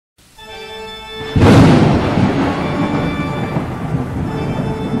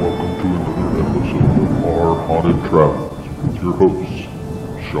Haunted Travels with your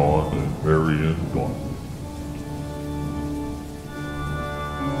hosts, Shawn and Marianne. Well,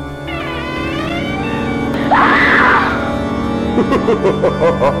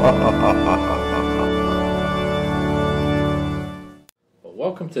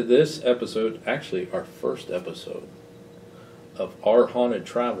 welcome to this episode, actually our first episode of Our Haunted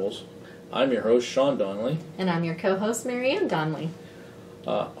Travels. I'm your host, Shawn Donnelly. And I'm your co-host, Marianne Donnelly.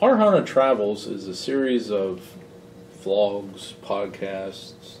 Our Haunted Travels is a series of vlogs,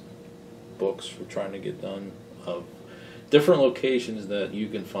 podcasts, books we're trying to get done of different locations that you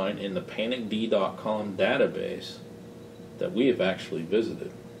can find in the panicd.com database that we have actually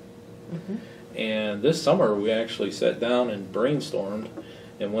visited. Mm-hmm. And this summer we actually sat down and brainstormed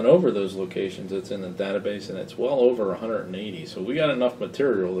and went over those locations that's in the database, and it's well over 180. So we got enough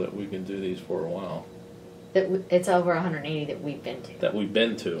material that we can do these for a while. It's over 180 that we've been to. That we've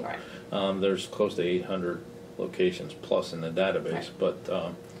been to. Right. There's close to 800 locations plus in the database. Right.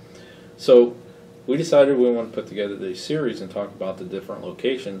 But so we decided we want to put together this series and talk about the different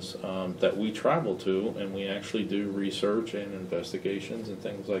locations that we travel to, and we actually do research and investigations and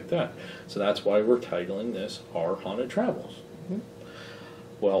things like that. So that's why we're titling this Our Haunted Travels. Mm-hmm.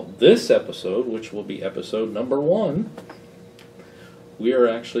 Well, this episode, which will be episode number 1, we are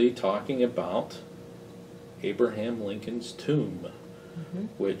actually talking about Abraham Lincoln's tomb, mm-hmm.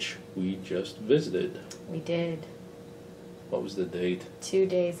 which we just visited. We did. What was the date? 2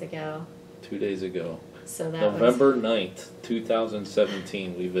 days ago. 2 days ago. So that November 9th,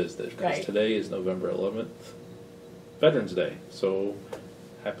 2017 we visited. Because Right. today is November 11th, Veterans Day. So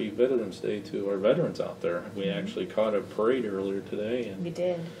happy Veterans Day to our veterans out there. We Mm-hmm. actually caught a parade earlier today and We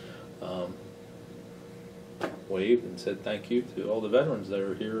did. waved and said thank you to all the veterans that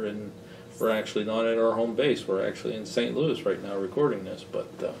are here. And we're actually not at our home base. We're actually in St. Louis right now recording this. But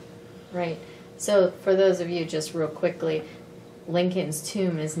Right. So for those of you, just real quickly, Lincoln's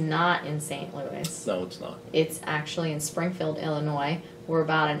tomb is not in St. Louis. no, it's not. It's actually in Springfield, Illinois. We're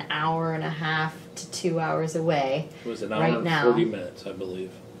about an hour and a half to 2 hours away. It was an hour Right and now. 40 minutes, I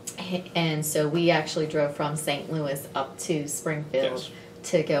believe. And so we actually drove from St. Louis up to Springfield Yes.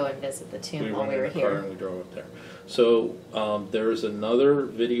 to go and visit the tomb while we were rented a car here. and we drove up there. So there is another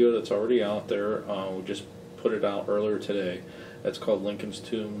video that's already out there. We just put it out earlier today. That's called Lincoln's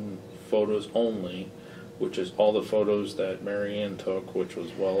Tomb Photos Only, which is all the photos that Marianne took, which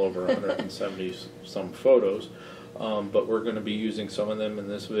was well over 170 some photos. But we're going to be using some of them in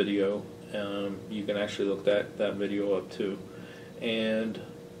this video. You can actually look that video up too. And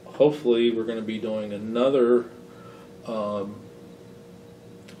hopefully we're going to be doing another Our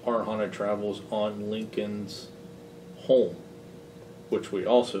Haunted Travels on Lincoln's home, which we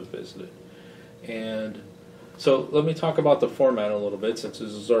also visited. And so let me talk about the format a little bit, since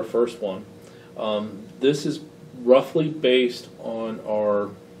this is our first one. This is roughly based on our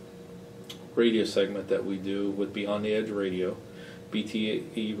radio segment that we do with Beyond the Edge Radio,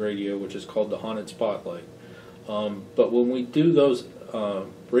 BTE Radio, which is called the Haunted Spotlight. But when we do those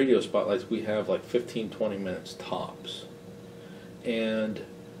radio spotlights, we have like 15-20 minutes tops. And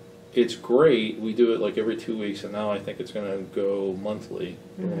it's great. We do it like every 2 weeks, and now I think it's going to go monthly.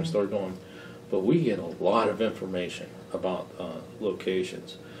 We're going to start doing. But we get a lot of information about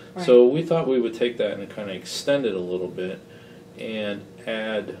locations. Right. So we thought we would take that and kind of extend it a little bit and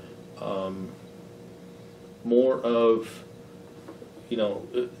add more of,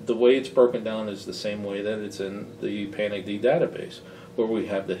 the way it's broken down is the same way that it's in the PanicD database, where we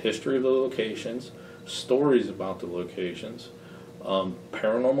have the history of the locations, stories about the locations,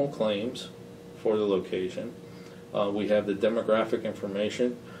 paranormal claims for the location. We have the demographic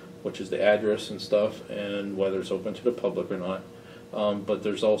information, which is the address and stuff, and whether it's open to the public or not. But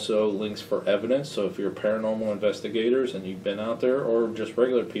there's also links for evidence, so if you're paranormal investigators and you've been out there, or just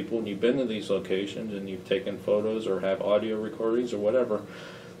regular people and you've been to these locations and you've taken photos or have audio recordings or whatever,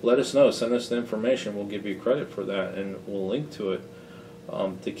 let us know. Send us the information. We'll give you credit for that, and we'll link to it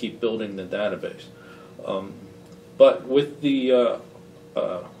to keep building the database. But with the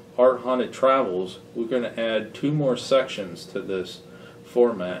Our Haunted Travels, we're going to add 2 more sections to this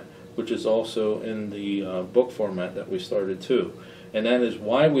format, which is also in the book format that we started too. And that is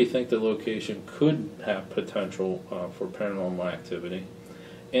why we think the location could have potential for paranormal activity.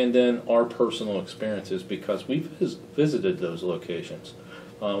 And then our personal experiences, because we've visited those locations.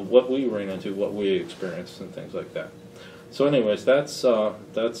 What we ran into, what we experienced, and things like that. So anyways, that's Our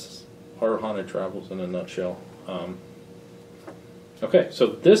Haunted Travels in a nutshell. Okay, so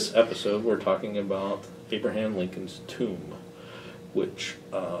this episode we're talking about Abraham Lincoln's tomb, which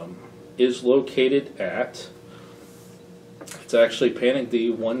is located at It's actually Panic D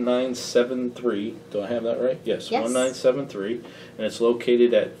 1973. Do I have that right? Yes, Yes. 1973. And it's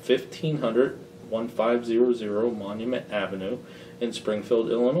located at 1500 Monument Avenue in Springfield,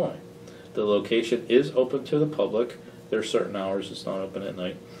 Illinois. The location is open to the public. There are certain hours it's not open at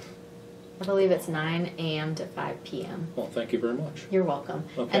night. I believe it's 9 a.m. to 5 p.m. Well, thank you very much. You're welcome.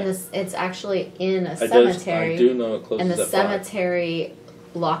 Okay. And it's actually in a I cemetery. do know it closes And the at 5. cemetery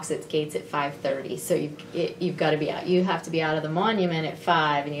locks its gates at 5:30. So you've got to be out. You have to be out of the monument at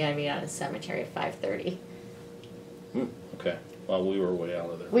 5, and you got to be out of the cemetery at 5:30. Okay. Well, we were way out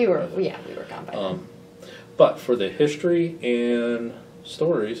of there. We were gone by then. But for the history and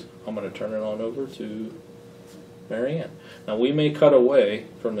stories, I'm going to turn it on over to Marianne. Now, we may cut away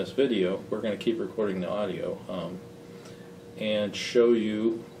from this video. We're going to keep recording the audio and show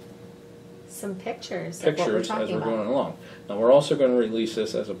you Some pictures of what we're as talking we're about. going along. Now, we're also going to release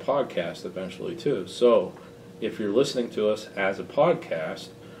this as a podcast eventually, too. So, if you're listening to us as a podcast,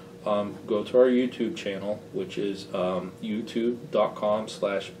 go to our YouTube channel, which is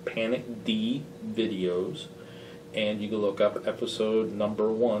youtube.com/panicdvideos, and you can look up episode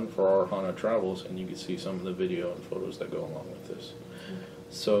number 1 for our Haunted Travels, and you can see some of the video and photos that go along with this.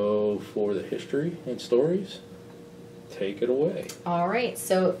 So, for the history and stories, take it away. All right,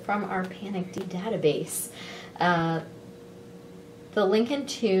 so from our Panic D database, the Lincoln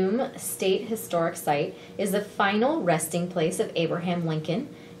Tomb State Historic Site is the final resting place of Abraham Lincoln,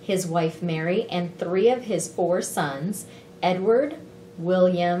 his wife Mary, and 3 of his 4 sons, Edward,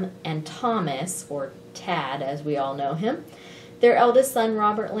 William, and Thomas, or Tad as we all know him. Their eldest son,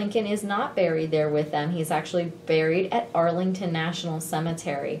 Robert Lincoln, is not buried there with them. He's actually buried at Arlington National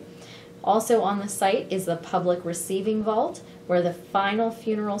Cemetery. Also on the site is the public receiving vault, where the final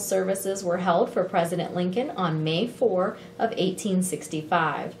funeral services were held for President Lincoln on May 4 of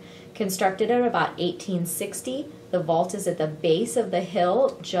 1865. Constructed at about 1860, the vault is at the base of the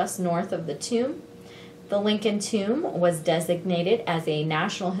hill just north of the tomb. The Lincoln Tomb was designated as a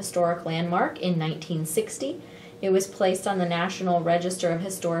National Historic Landmark in 1960. It was placed on the National Register of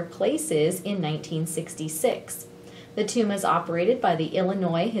Historic Places in 1966. The tomb is operated by the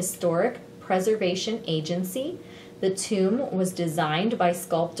Illinois Historic Preservation Agency. The tomb was designed by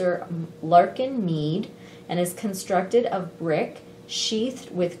sculptor Larkin Mead and is constructed of brick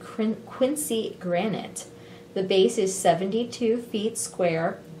sheathed with quincy granite. The base is 72 feet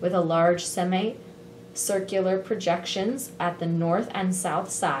square with a large semicircular projections at the north and south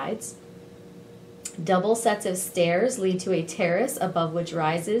sides. Double sets of stairs lead to a terrace above which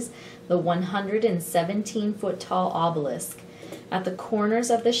rises the 117-foot tall obelisk. At the corners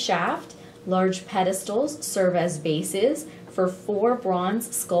of the shaft, large pedestals serve as bases for 4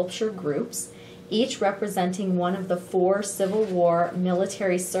 bronze sculpture groups, each representing one of the 4 Civil War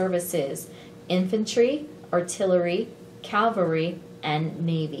military services: infantry, artillery, cavalry, and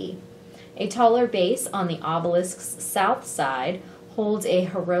navy. A taller base on the obelisk's south side holds a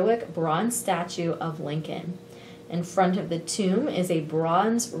heroic bronze statue of Lincoln. In front of the tomb is a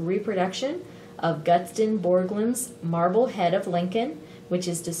bronze reproduction of Gutzon Borglum's marble head of Lincoln, which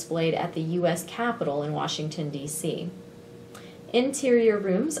is displayed at the U.S. Capitol in Washington, D.C. Interior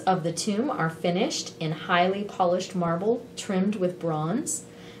rooms of the tomb are finished in highly polished marble trimmed with bronze.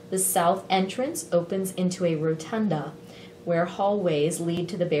 The south entrance opens into a rotunda, where hallways lead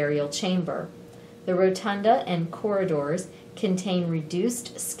to the burial chamber. The rotunda and corridors contain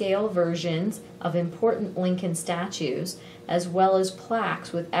reduced scale versions of important Lincoln statues, as well as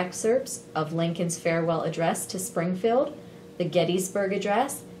plaques with excerpts of Lincoln's farewell address to Springfield, the Gettysburg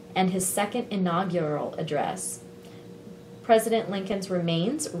Address, and his second inaugural address. President Lincoln's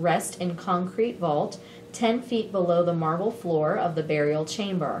remains rest in concrete vault 10 feet below the marble floor of the burial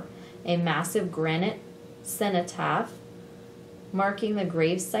chamber. A massive granite cenotaph marking the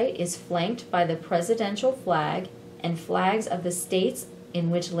gravesite is flanked by the presidential flag and flags of the states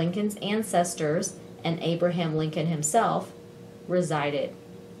in which Lincoln's ancestors and Abraham Lincoln himself resided.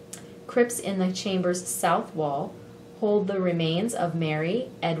 Crypts in the chamber's south wall hold the remains of Mary,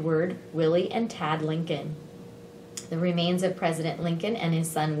 Edward, Willie, and Tad Lincoln. The remains of President Lincoln and his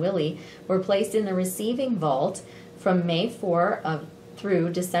son Willie were placed in the receiving vault from May 4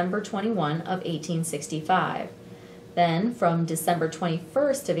 through December 21 of 1865. Then, from December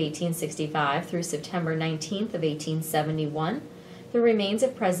 21st of 1865 through September 19th of 1871, the remains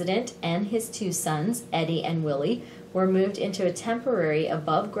of President and his 2 sons, Eddie and Willie, were moved into a temporary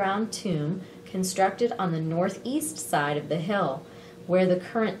above-ground tomb constructed on the northeast side of the hill, where the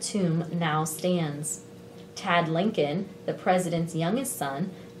current tomb now stands. Tad Lincoln, the president's youngest son,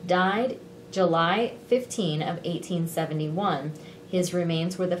 died July 15 of 1871. His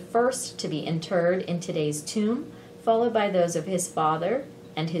remains were the first to be interred in today's tomb, followed by those of his father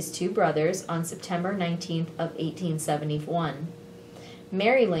and his two brothers on September 19th of 1871.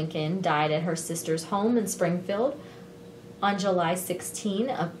 Mary Lincoln died at her sister's home in Springfield on July 16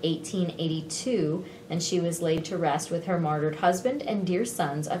 of 1882, and she was laid to rest with her martyred husband and dear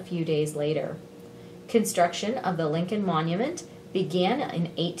sons a few days later. Construction of the Lincoln Monument began in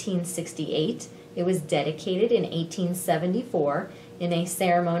 1868. It was dedicated in 1874 in a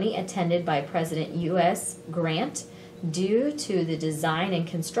ceremony attended by President U.S. Grant. Due to the design and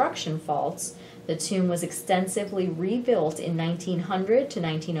construction faults, the tomb was extensively rebuilt in 1900 to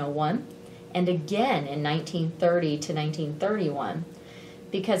 1901 and again in 1930 to 1931.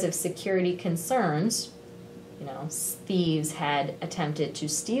 Because of security concerns, thieves had attempted to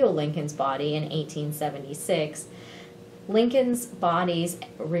steal Lincoln's body in 1876. Lincoln's body's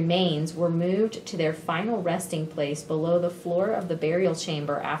remains were moved to their final resting place below the floor of the burial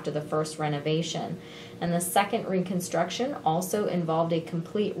chamber after the first renovation, and the second reconstruction also involved a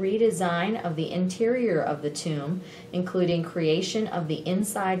complete redesign of the interior of the tomb, including creation of the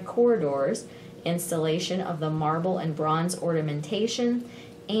inside corridors, installation of the marble and bronze ornamentation,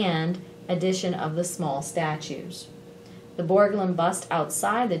 and addition of the small statues. The Borglum bust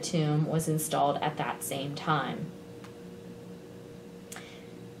outside the tomb was installed at that same time.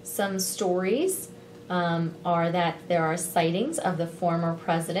 Some stories are that there are sightings of the former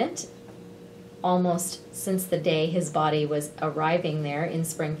president almost since the day his body was arriving there in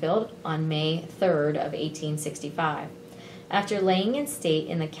Springfield on May 3rd of 1865. After laying in state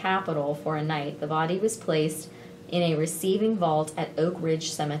in the Capitol for a night, the body was placed in a receiving vault at Oak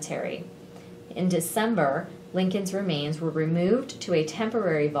Ridge Cemetery. In December, Lincoln's remains were removed to a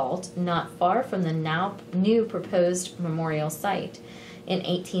temporary vault not far from the now new proposed memorial site. In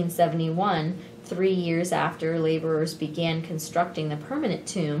 1871, 3 years after laborers began constructing the permanent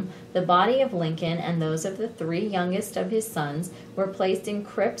tomb, the body of Lincoln and those of the 3 youngest of his sons were placed in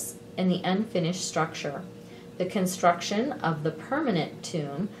crypts in the unfinished structure. The construction of the permanent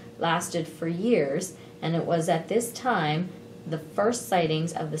tomb lasted for years, and it was at this time the first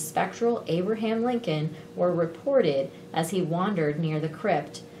sightings of the spectral Abraham Lincoln were reported as he wandered near the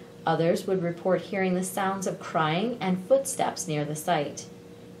crypt. Others would report hearing the sounds of crying and footsteps near the site.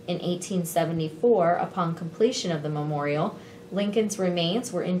 In 1874, upon completion of the memorial, Lincoln's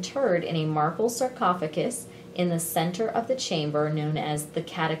remains were interred in a marble sarcophagus in the center of the chamber known as the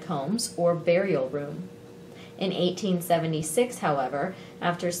catacombs or burial room. In 1876, however,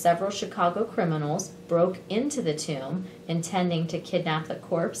 after several Chicago criminals broke into the tomb intending to kidnap the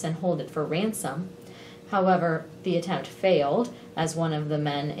corpse and hold it for ransom. However, the attempt failed, as one of the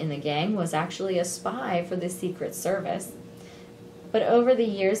men in the gang was actually a spy for the Secret Service. But over the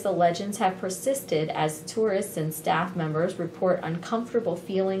years, the legends have persisted as tourists and staff members report uncomfortable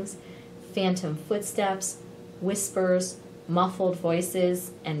feelings, phantom footsteps, whispers, muffled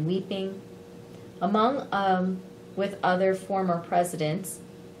voices, and weeping. With other former presidents,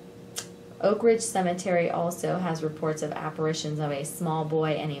 Oak Ridge Cemetery also has reports of apparitions of a small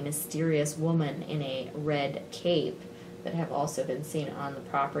boy and a mysterious woman in a red cape that have also been seen on the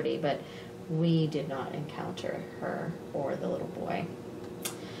property, but we did not encounter her or the little boy.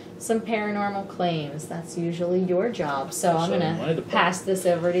 Some paranormal claims. That's usually your job, so I'm going to pass this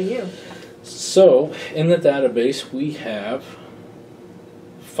over to you. So, in the database, we have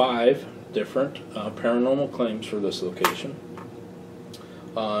 5 different paranormal claims for this location.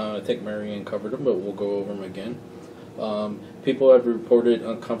 I think Marianne covered them, but we'll go over them again. People have reported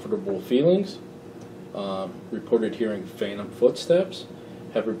uncomfortable feelings, reported hearing phantom footsteps,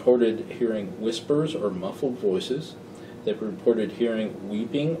 have reported hearing whispers or muffled voices. They've reported hearing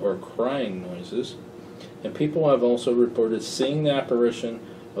weeping or crying noises. And people have also reported seeing the apparition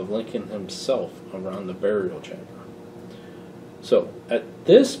of Lincoln himself around the burial chamber. So, at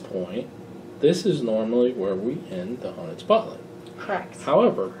this point, this is normally where we end the Haunted Spotlight. Correct.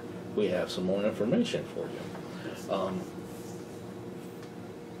 However, we have some more information for you.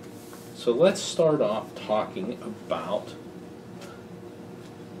 So let's start off talking about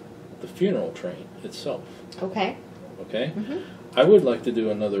the funeral train itself. Okay. Okay? Mm-hmm. I would like to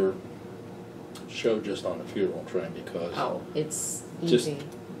do another show just on the funeral train because... Oh, it's just, easy.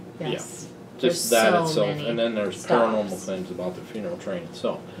 Yes. Yeah, There's just that so itself. many And then there's stops. paranormal things about the funeral train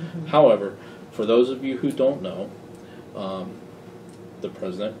itself. Mm-hmm. However, for those of you who don't know, the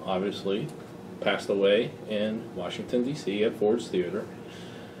president obviously passed away in Washington, D.C. at Ford's Theater.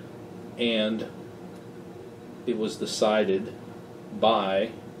 And it was decided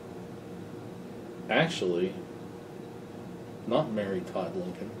by, actually, not Mary Todd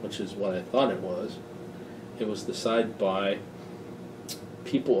Lincoln, which is what I thought it was. It was decided by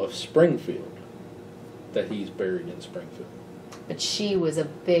people of Springfield that he's buried in Springfield. But she was a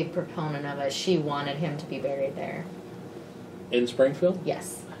big proponent of it. She wanted him to be buried there. In Springfield?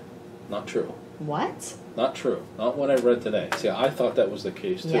 Yes. Not true. What? Not true. Not what I read today. See, I thought that was the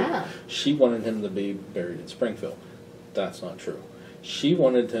case too. Yeah. She wanted him to be buried in Springfield. That's not true. She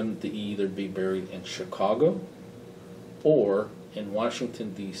wanted him to either be buried in Chicago or in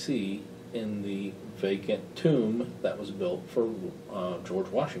Washington, D.C., in the vacant tomb that was built for George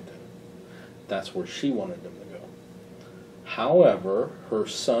Washington. That's where she wanted him to go. However, her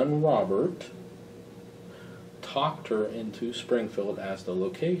son Robert talked her into Springfield as the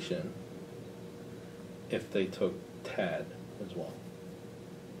location if they took Tad as well.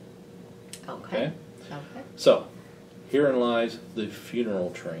 Okay. So, herein lies the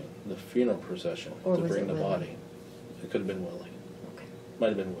funeral train, the funeral procession Or to was bring it the Willie? body. It could have been Willie. Okay. Might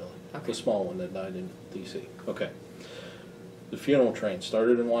have been Willie. Okay. The small one that died in D.C. Okay. The funeral train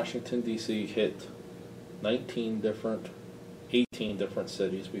started in Washington, D.C., hit 18 different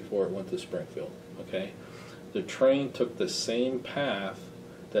cities before it went to Springfield. Okay. The train took the same path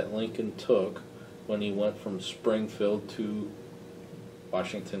that Lincoln took when he went from Springfield to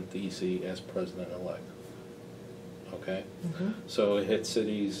Washington, D.C. as president-elect. Okay? Mm-hmm. So it hit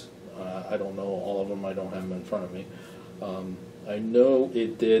cities, I don't know all of them, I don't have them in front of me. I know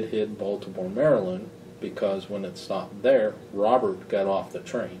it did hit Baltimore, Maryland, because when it stopped there, Robert got off the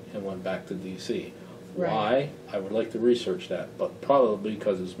train and went back to D.C. Right. Why? I would like to research that, but probably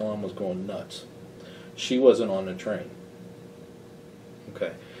because his mom was going nuts. She wasn't on the train.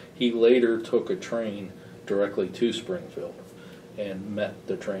 Okay. He later took a train directly to Springfield and met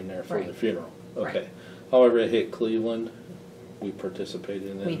the train there for the funeral. Okay. Right. However, it hit Cleveland. We participated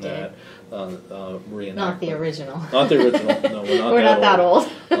in We that reenactment. Not the original. Not the original. No, we're not. We're not that old.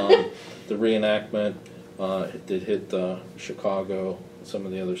 The reenactment it did hit Chicago, some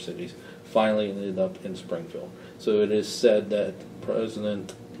of the other cities. Finally, ended up in Springfield. So it is said that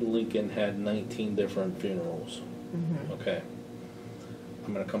President Lincoln had 19 different funerals. Mm-hmm. Okay.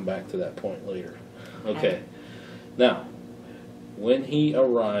 I'm going to come back to that point later. Okay. Now, when he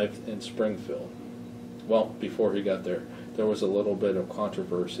arrived in Springfield, well, before he got there, there was a little bit of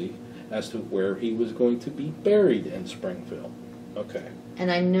controversy as to where he was going to be buried in Springfield. Okay.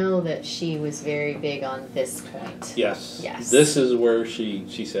 And I know that she was very big on this point. Yes. Yes. This is where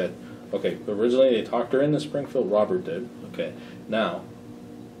she said, okay, originally they talked her into Springfield, Robert did. Okay. Now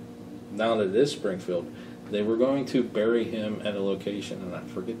that it is Springfield, they were going to bury him at a location, and I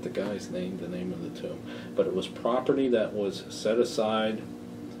forget the guy's name, the name of the tomb, but it was property that was set aside.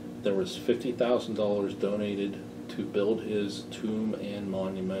 There was $50,000 donated to build his tomb and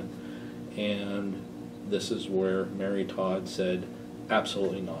monument, and this is where Mary Todd said,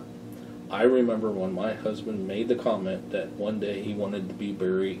 absolutely not. I remember when my husband made the comment that one day he wanted to be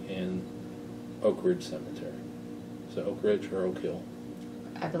buried in Oak Ridge Cemetery. Is it Oak Ridge or Oak Hill?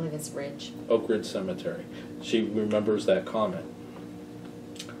 I believe it's Ridge. Oak Ridge Cemetery. She remembers that comment.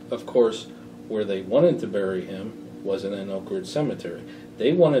 Of course, where they wanted to bury him wasn't in Oak Ridge Cemetery.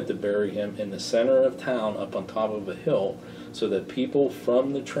 They wanted to bury him in the center of town up on top of a hill so that people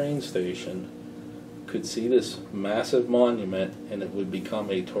from the train station could see this massive monument and it would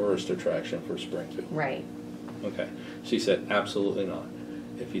become a tourist attraction for Springfield. Right. Okay. She said, absolutely not.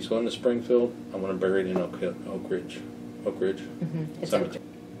 If he's going to Springfield, I want to bury it in Oak Ridge. Oak Ridge Mm-hmm. Cemetery.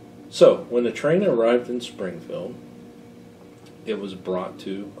 So, when the train arrived in Springfield, it was brought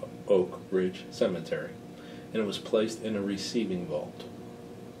to Oak Ridge Cemetery, and it was placed in a receiving vault.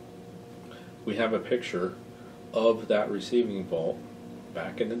 We have a picture of that receiving vault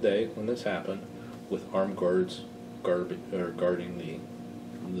back in the day when this happened, with armed guards guarding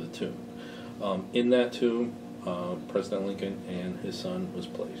the tomb. In that tomb, President Lincoln and his son was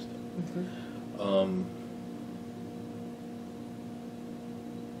placed. Mm-hmm.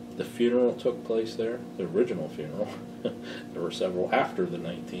 The funeral took place there, the original funeral. There were several after the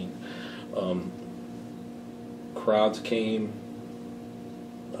 19. Crowds came.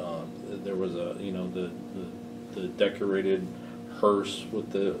 There was the decorated hearse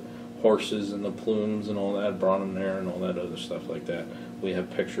with the horses and the plumes and all that, brought them there and all that other stuff like that. We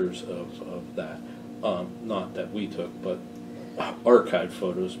have pictures of that. Not that we took, but archived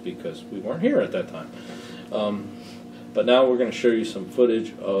photos because we weren't here at that time. But now we're going to show you some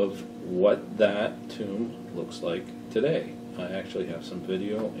footage of what that tomb looks like today. I actually have some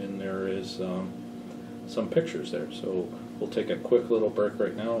video and there is some pictures there. So we'll take a quick little break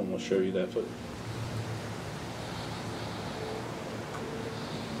right now and we'll show you that footage.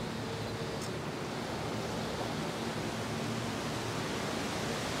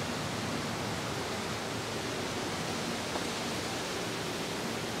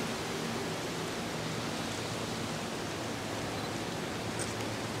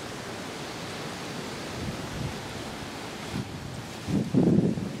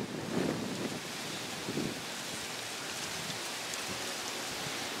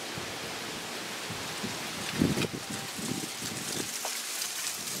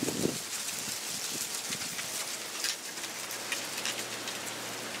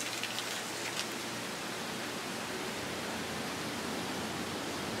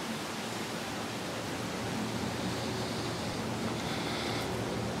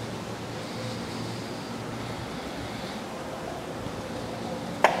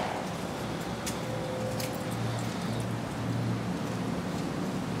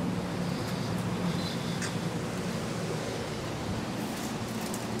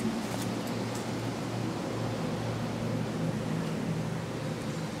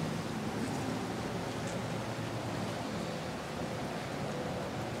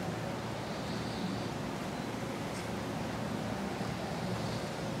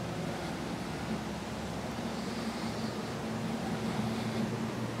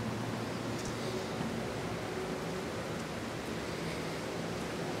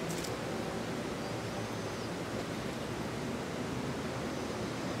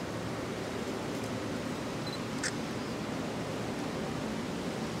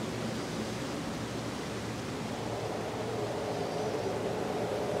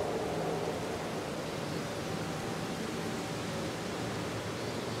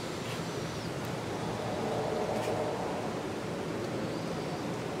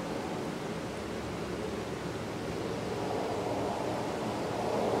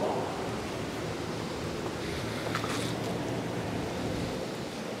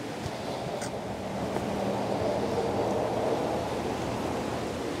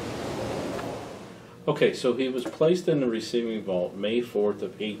 Okay, so he was placed in the receiving vault May 4th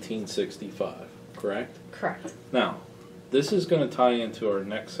of 1865, correct? Correct. Now, this is going to tie into our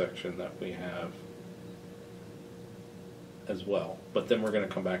next section that we have as well. But then we're going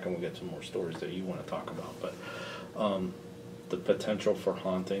to come back and we'll get some more stories that you want to talk about. But the potential for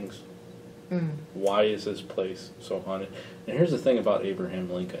hauntings. Why is this place so haunted? And here's the thing about Abraham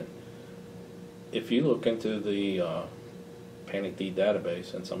Lincoln. If you look into the Panic Deed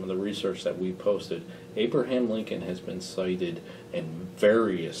database and some of the research that we posted, Abraham Lincoln has been sighted in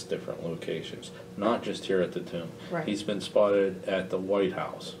various different locations, not just here at the tomb. Right. He's been spotted at the White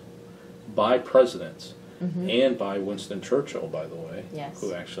House by presidents and by Winston Churchill, by the way, Yes.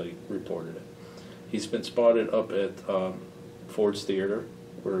 who actually reported it. He's been spotted up at Ford's Theater,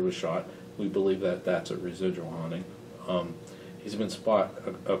 where he was shot. We believe that that's a residual haunting. He's been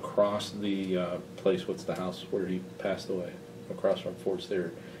spotted across the place, what's the house where he passed away? Across from Ford's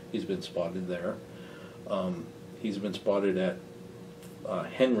Theater. He's been spotted there. He's been spotted at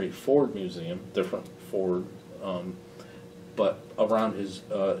Henry Ford Museum, different Ford, but around his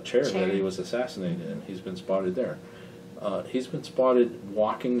chair that he was assassinated in. He's been spotted there. He's been spotted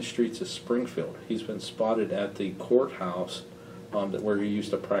walking the streets of Springfield. He's been spotted at the courthouse where he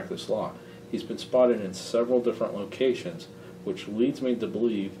used to practice law. He's been spotted in several different locations, which leads me to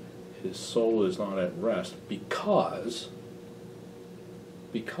believe his soul is not at rest because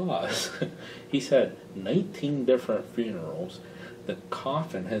he's had 19 different funerals. The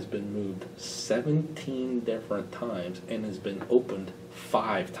coffin has been moved 17 different times and has been opened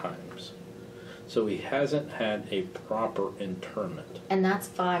 5 times. So he hasn't had a proper interment. And that's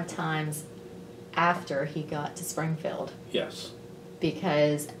 5 times after he got to Springfield. Yes.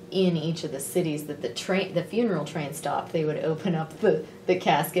 Because in each of the cities that the funeral train stopped, they would open up the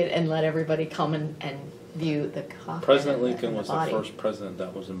casket and let everybody come and view the coffin. President Lincoln was the body. first president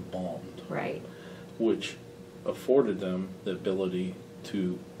that was embalmed. Right. Which afforded them the ability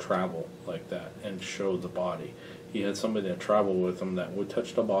to travel like that and show the body. He had somebody that traveled with him that would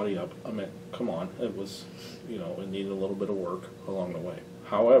touch the body up. I mean, come on, it was, it needed a little bit of work along the way.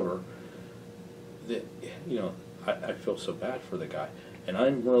 However, I feel so bad for the guy. And I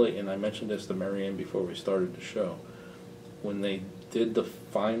mentioned this to Marianne before we started the show, when they did the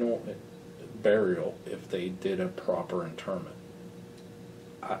final burial, if they did a proper interment,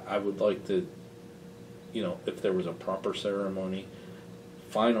 I would like to, if there was a proper ceremony,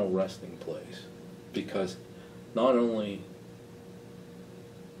 final resting place, because not only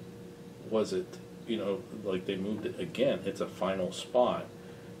was it, like they moved it again, it's a final spot.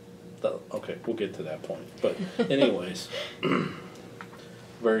 Okay, we'll get to that point. But anyways,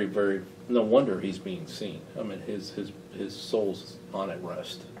 very, very, no wonder he's being seen. I mean, his soul's on at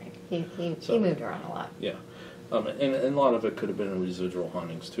rest. Right. He moved around a lot. Yeah. And a lot of it could have been in residual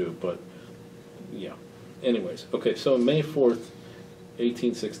hauntings too, but yeah. Anyways, okay, so May 4th,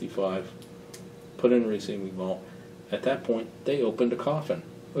 1865, put in a receiving vault. At that point, they opened a coffin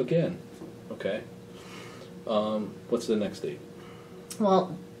again. Okay. What's the next date?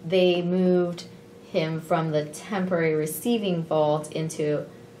 Well, they moved him from the temporary receiving vault into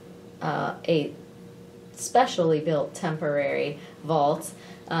a specially built temporary vault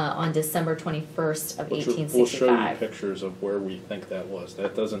on December 21st of 1865. We'll show you pictures of where we think that was.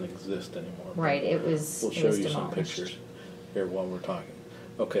 That doesn't exist anymore. Right, it was We'll show you demolished. some pictures here while we're talking.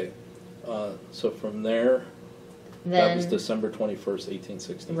 Okay, so from there, that was December 21st,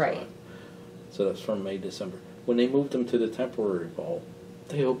 1865. Right. So that's from May, December. When they moved him to the temporary vault,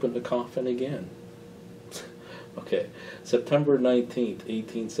 they opened the coffin again. Okay, September 19th,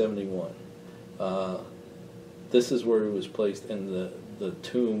 1871. This is where he was placed in the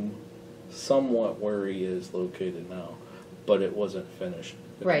tomb, somewhat where he is located now, but it wasn't finished.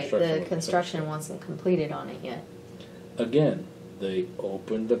 The construction wasn't completed on it yet. Again, they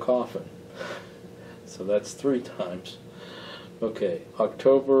opened the coffin. So that's 3 times. Okay,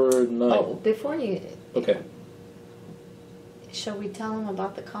 October 9th. Oh, before you... Okay. Shall we tell him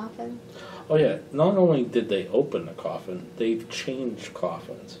about the coffin? Oh yeah, not only did they open the coffin, they've changed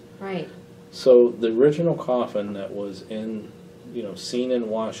coffins. Right. So the original coffin that was seen in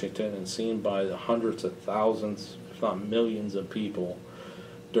Washington and seen by the hundreds of thousands, if not millions of people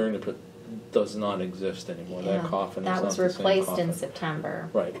during the does not exist anymore. Yeah, That coffin that is was not the same replaced coffin. in September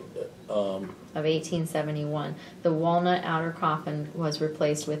Right. of 1871. The walnut outer coffin was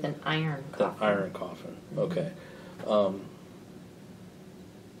replaced with an iron The coffin. iron coffin. Okay.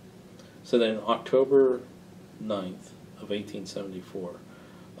 So then October 9th of 1874,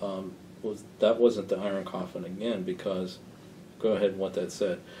 that wasn't the iron coffin again, because, go ahead what that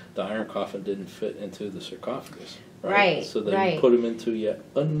said, the iron coffin didn't fit into the sarcophagus. Right, So they right. put him into yet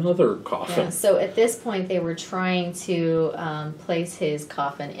another coffin. Yeah, so at this point, they were trying to place his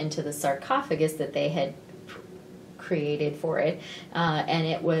coffin into the sarcophagus that they had created for it, and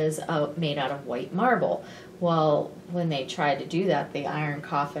it was made out of white marble. Well, when they tried to do that, the iron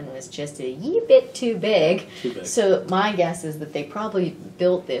coffin was just a yee bit too big. Too big. So my guess is that they probably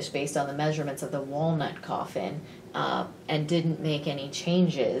built this based on the measurements of the walnut coffin, and didn't make any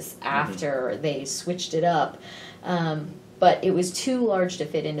changes after they switched it up. But it was too large to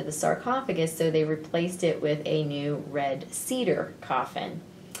fit into the sarcophagus, so they replaced it with a new red cedar coffin.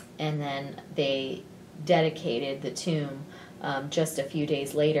 And then they dedicated the tomb just a few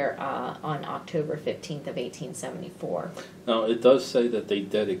days later on October 15th of 1874. Now, it does say that they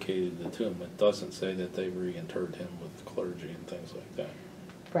dedicated the tomb. It doesn't say that they reinterred him with clergy and things like that.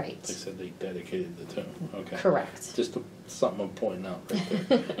 Right. They said they dedicated the tomb. Okay. Correct. Just something I'm pointing out right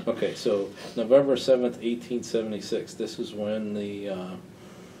there. Okay, so November 7th, 1876. This is when the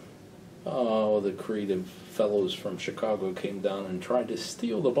creative fellows from Chicago came down and tried to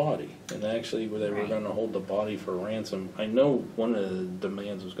steal the body. And actually, they were Right. going to hold the body for ransom. I know one of the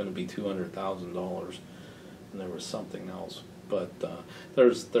demands was going to be $200,000, and there was something else. But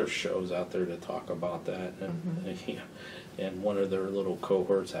there's shows out there to talk about that, and and one of their little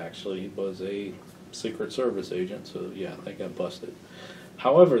cohorts actually was a Secret Service agent. So yeah, they got busted.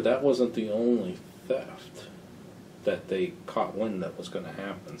 However, that wasn't the only theft that they caught wind that was going to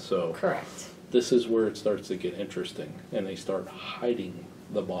happen. So Correct. this is where it starts to get interesting, and they start hiding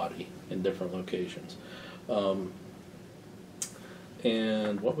the body in different locations.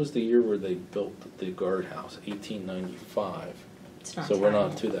 And what was the year where they built the guardhouse? 1895. It's not So time we're not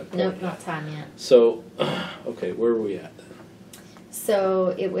yet. to that point Nope, yet. not time yet. So, okay, where are we at then?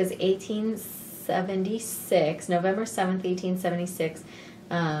 So it was 1876, November 7th, 1876,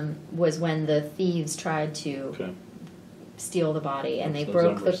 was when the thieves tried to Okay. steal the body, and That's they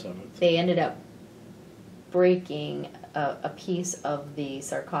broke November the. 7th. They ended up breaking a piece of the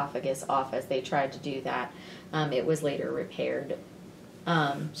sarcophagus off as they tried to do that. It was later repaired.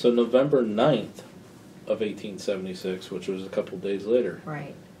 So November 9th of 1876, which was a couple days later,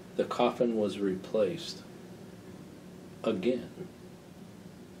 Right. the coffin was replaced again.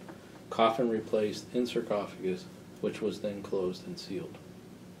 Coffin replaced in sarcophagus, which was then closed and sealed.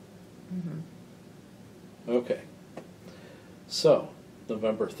 Okay. So,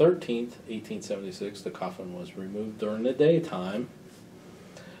 November 13th, 1876, the coffin was removed during the daytime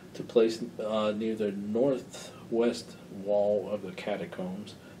to place near the northwest wall of the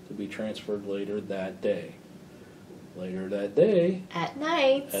catacombs to be transferred later that day. Later that day, At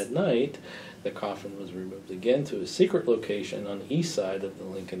night. at night, the coffin was removed again to a secret location on the east side of the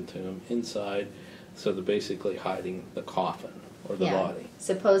Lincoln tomb, inside, so they're basically hiding the coffin or the body.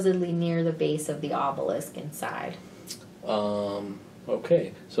 Supposedly near the base of the obelisk inside.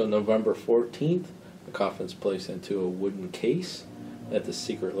 Okay, so November 14th, the coffin's placed into a wooden case at the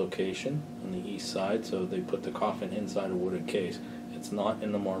secret location on the east side, so they put the coffin inside a wooden case. It's not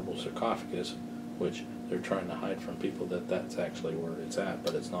in the marble sarcophagus, which they're trying to hide from people that that's actually where it's at,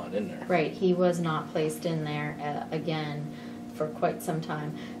 but it's not in there. Right, he was not placed in there again for quite some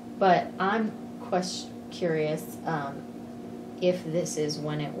time. But I'm curious if this is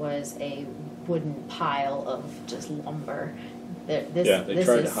when it was a wooden pile of just lumber. They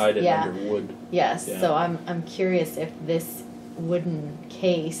tried to hide it under wood. Yes, Yeah. so I'm curious if this wooden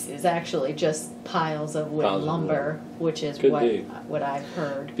case is actually just piles of wooden Piles of lumber, which is Could be. what I've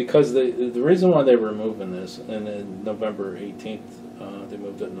heard. Because the reason why they were moving this, and then November 18th, they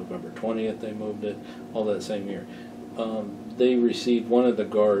moved it, November 20th, they moved it, all that same year. They received, one of the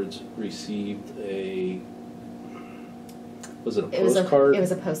guards received was it a postcard? It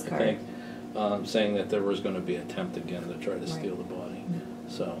was a postcard. I think, saying that there was going to be an attempt again to try to steal the body.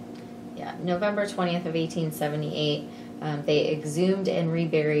 So, Yeah, November 20th of 1878, they exhumed and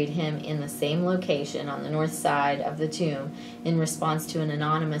reburied him in the same location on the north side of the tomb in response to an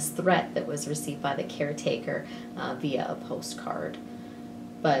anonymous threat that was received by the caretaker via a postcard.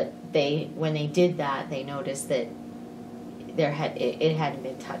 But when they did that, they noticed that it hadn't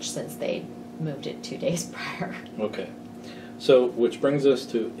been touched since they moved it 2 days prior. okay. So, which brings us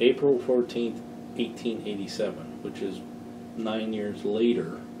to April 14th, 1887, which is 9 years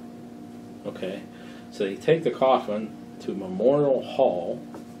later. Okay, so they take the coffin to Memorial Hall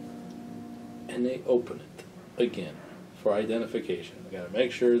and they open it again for identification. They got to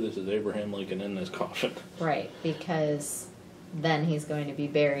make sure this is Abraham Lincoln in this coffin. Right, because then he's going to be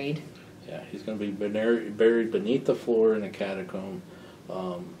buried. Yeah, he's going to be buried beneath the floor in a catacomb,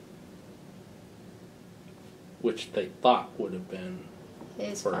 which they thought would have been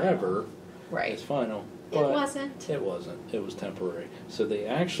His forever. final. Right. It's final. But wasn't. It wasn't. It was temporary. So they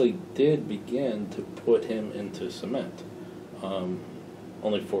actually did begin to put him into cement.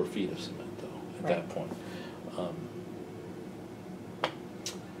 Only 4 feet of cement, though, at that point.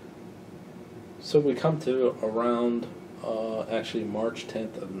 So we come to around actually March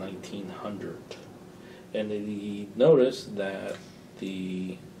 10th of 1900. And he noticed that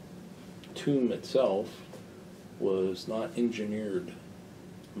the tomb itself was not engineered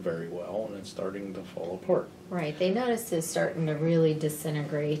very well, and it's starting to fall apart. Right. They noticed it's starting to really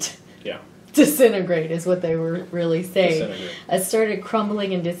disintegrate. Yeah. Disintegrate is what they were really saying. Disintegrate. It started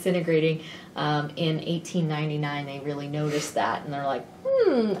crumbling and disintegrating. In 1899, they really noticed that, and they're like,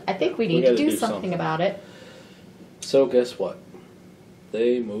 I think we need to do something about it. So guess what?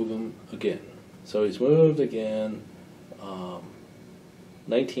 They move him again. So he's moved again.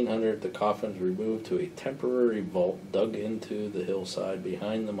 1900, the coffin's removed to a temporary vault dug into the hillside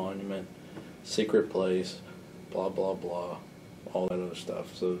behind the monument, secret place, blah, blah, blah, all that other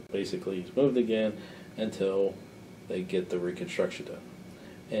stuff. So basically he's moved again until they get the reconstruction done.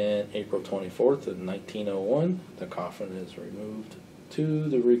 And April 24th of 1901, the coffin is removed to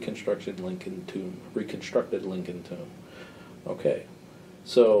the reconstructed Lincoln tomb. Okay,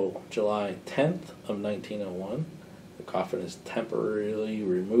 so July 10th of 1901, the coffin is temporarily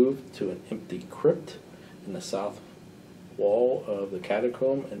removed to an empty crypt in the south wall of the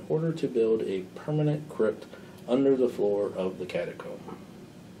catacomb in order to build a permanent crypt under the floor of the catacomb.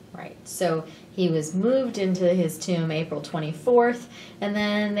 Right. So he was moved into his tomb April 24th, and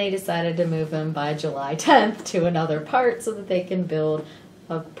then they decided to move him by July 10th to another part so that they can build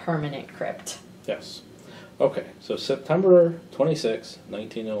a permanent crypt. Yes. Okay, so September 26,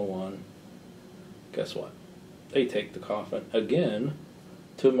 1901, guess what? They take the coffin again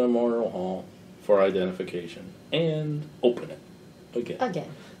to Memorial Hall for identification and open it again.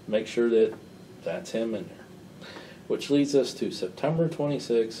 Make sure that that's him in there. Which leads us to September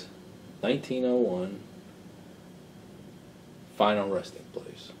 26, 1901, final resting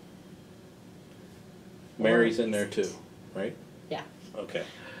place. Mary's in there too, right? Yeah. Okay.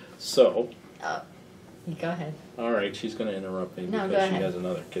 So, You go ahead. all right, she's going to interrupt me No, because go she ahead. has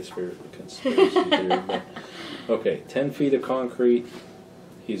another conspiracy theory. But, okay, 10 feet of concrete.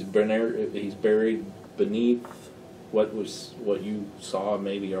 He's buried beneath what you saw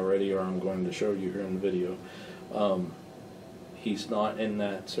maybe already, or I'm going to show you here in the video. He's not in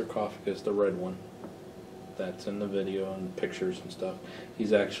that sarcophagus, the red one that's in the video and pictures and stuff.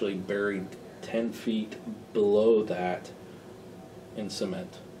 He's actually buried 10 feet below that in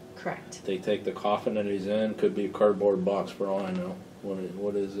cement. Correct. They take the coffin that he's in, could be a cardboard box for all I know.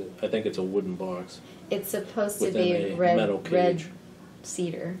 What is it? I think it's a wooden box. It's supposed to Within be a red metal cage. red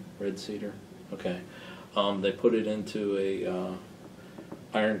cedar. Red cedar? Okay. They put it into a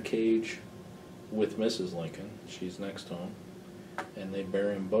iron cage with Mrs. Lincoln. She's next to him. And they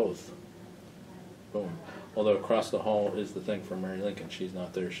bury them both. Boom. Although across the hall is the thing for Mary Lincoln. She's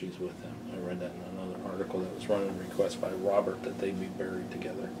not there, she's with him. I read that in another article that was running a request by Robert that they be buried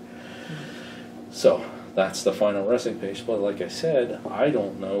together. So, that's the final resting place. But like I said, I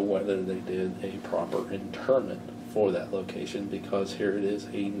don't know whether they did a proper interment for that location because here it is,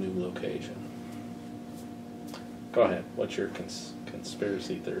 a new location. Go ahead. What's your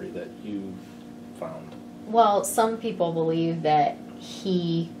conspiracy theory that you found? Well, some people believe that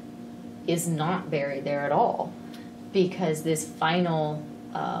he is not buried there at all because this final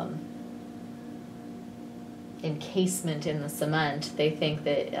encasement in the cement, they think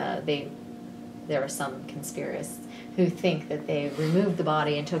that there are some conspiracists who think that they removed the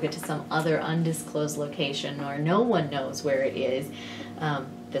body and took it to some other undisclosed location or no one knows where it is,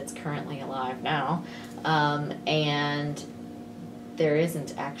 that's currently alive now, and there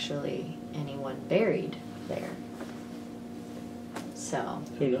isn't actually anyone buried there. So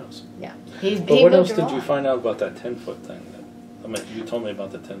Who knows? yeah, But what else did you find out about that 10-foot thing? You told me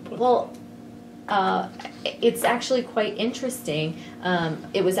about the 10-foot. Well, it's actually quite interesting.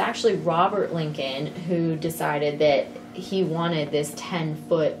 It was actually Robert Lincoln who decided that he wanted this 10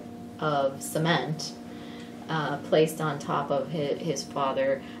 foot of cement placed on top of his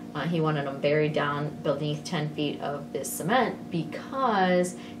father. He wanted him buried down beneath 10 feet of this cement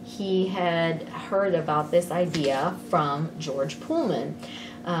because he had heard about this idea from George Pullman.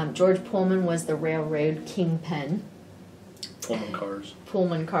 George Pullman was the railroad kingpin.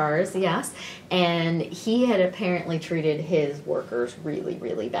 Pullman cars, yes. And he had apparently treated his workers really,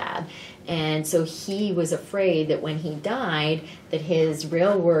 really bad. And so he was afraid that when he died, that his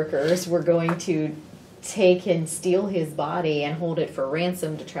rail workers were going to take and steal his body and hold it for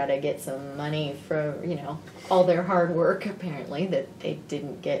ransom to try to get some money for, you know, all their hard work, apparently, that they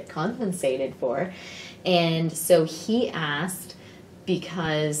didn't get compensated for. And so he asked,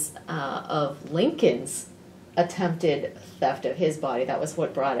 because of Lincoln's attempted theft of his body, that was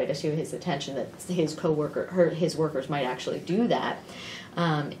what brought it to his attention, that his his workers might actually do that,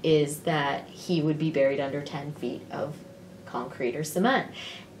 is that he would be buried under 10 feet of concrete or cement.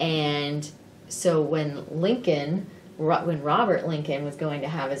 And so when Robert Lincoln was going to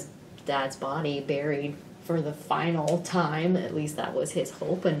have his dad's body buried for the final time, at least that was his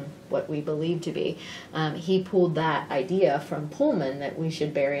hope and what we believe to be, he pulled that idea from Pullman that we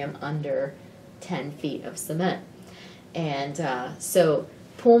should bury him under 10 feet of cement. And so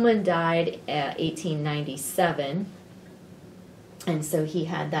Pullman died at 1897, and so he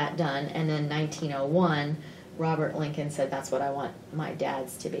had that done. And then 1901, Robert Lincoln said, that's what I want my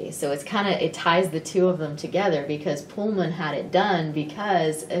dad's to be. So it's kind of, it ties the two of them together, because Pullman had it done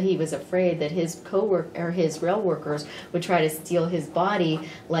because he was afraid that his his rail workers would try to steal his body,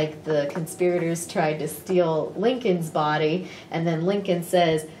 like the conspirators tried to steal Lincoln's body. And then Lincoln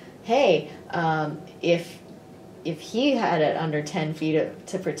says, hey, if he had it under 10 feet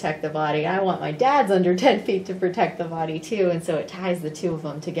to protect the body, I want my dad's under 10 feet to protect the body too. And so it ties the two of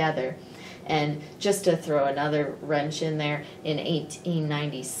them together. And just to throw another wrench in there, in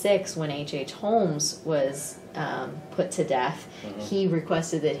 1896, when H.H. Holmes was put to death, he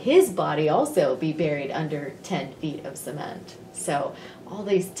requested that his body also be buried under 10 feet of cement. So all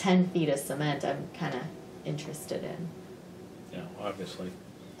these 10 feet of cement I'm kind of interested in. Yeah, obviously.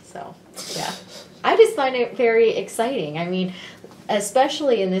 So, yeah. I just find it very exciting. I mean,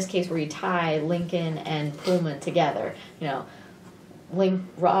 especially in this case where you tie Lincoln and Pullman together. You know,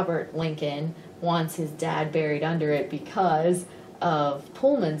 Robert Lincoln wants his dad buried under it because of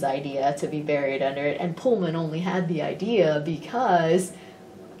Pullman's idea to be buried under it, and Pullman only had the idea because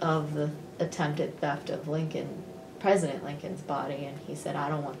of the attempted theft of President Lincoln's body, and he said, I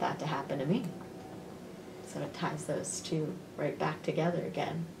don't want that to happen to me. So it ties those two right back together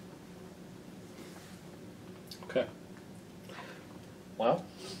again. Okay. Well,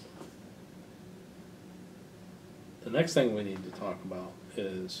 the next thing we need to talk about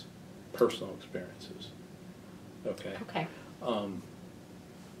is personal experiences. Okay. Okay.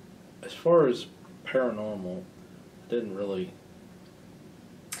 As far as paranormal, I didn't really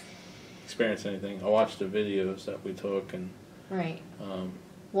experience anything. I watched the videos that we took and right.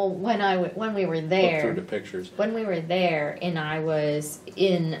 Well, when we were there, looked through the pictures. When we were there, and I was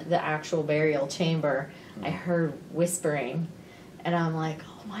in the actual burial chamber, I heard whispering, and I'm like,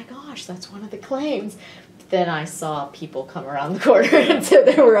 "Oh my gosh, that's one of the claims." Then I saw people come around the corner, and so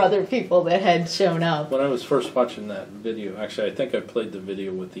there were other people that had shown up. When I was first watching that video, actually, I think I played the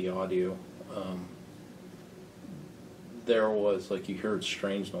video with the audio. There was, like, you heard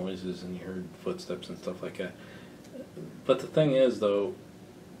strange noises and you heard footsteps and stuff like that. But the thing is, though,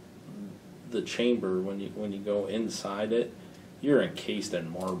 the chamber, when you go inside it, you're encased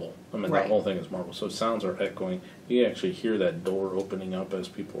in marble. I mean, Right. the whole thing is marble, so sounds are echoing. You actually hear that door opening up as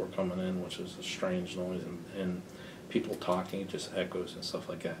people are coming in, which is a strange noise, and people talking, it just echoes and stuff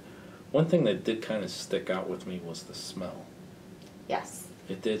like that. One thing that did kind of stick out with me was the smell. Yes.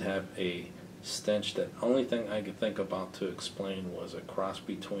 It did have a stench that only thing I could think about to explain was a cross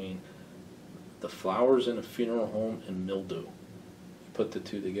between the flowers in a funeral home and mildew. Put the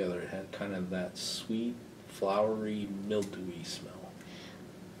two together, it had kind of that sweet, flowery, mildewy smell.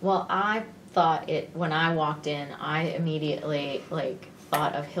 Well, I thought when I walked in, I immediately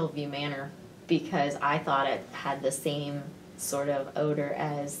thought of Hillview Manor, because I thought it had the same sort of odor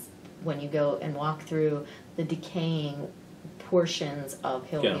as when you go and walk through the decaying portions of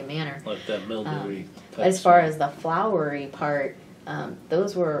Hillview Manor. Like that mildewy type as far smell. as the flowery part,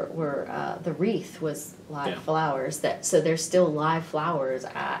 those were the wreath was live flowers. So there's still live flowers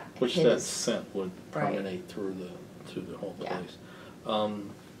at which his, that scent would right. permeate through the whole Yeah. place.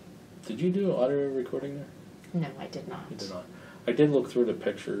 Did you do audio recording there? No, I did not. You did not. I did look through the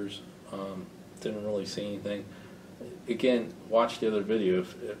pictures. Didn't really see anything. Again, watch the other video.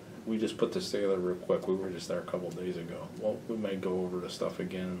 If we just put this together real quick. We were just there a couple of days ago. Well, we may go over the stuff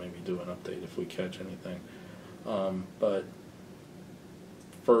again and maybe do an update if we catch anything. But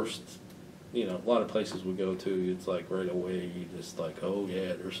first, a lot of places we go to, it's like right away you just like, oh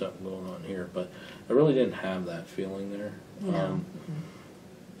yeah, there's something going on here. But I really didn't have that feeling there. No.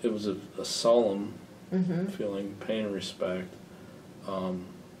 It was a solemn feeling, pain and respect.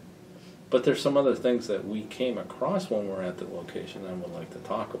 But there's some other things that we came across when we're at the location I would like to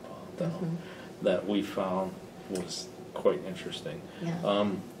talk about, though, that we found was quite interesting. Yeah.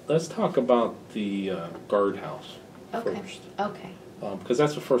 let's talk about the guardhouse Okay. first. Okay. Because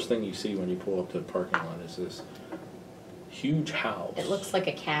that's the first thing you see when you pull up to the parking lot is this huge house. It looks like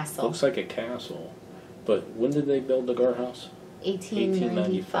a castle. Looks like a castle. But when did they build the guardhouse?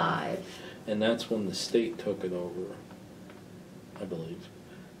 1895. And that's when the state took it over, I believe.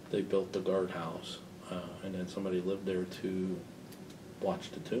 They built the guardhouse, and then somebody lived there to watch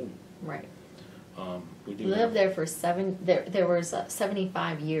the tomb. Right. We do Lived there for there was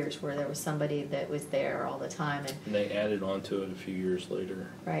 75 years where there was somebody that was there all the time. And they added on to it a few years later.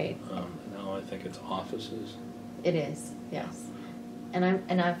 Right. Now I think it's offices. It is, yes. And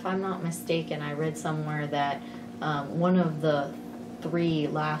if I'm not mistaken, I read somewhere that one of the 3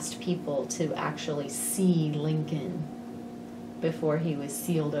 last people to actually see Lincoln before he was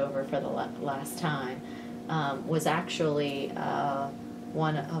sealed over for the last time was actually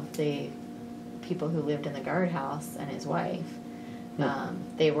one of the people who lived in the guardhouse and his wife.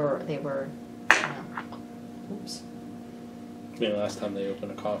 They were oops. I mean, last time they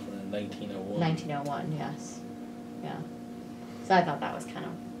opened a coffin in 1901. 1901, yes. Yeah. So I thought that was kind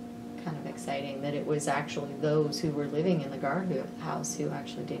of exciting that it was actually those who were living in the guardhouse who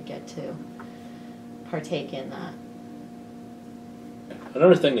actually did get to partake in that.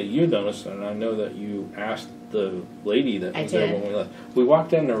 Another thing that you noticed, and I know that you asked the lady that was there when we left. We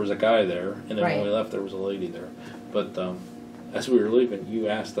walked in, there was a guy there, and then when we left, there was a lady there. But as we were leaving, you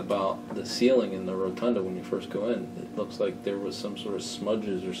asked about the ceiling in the rotunda when you first go in. It looks like there was some sort of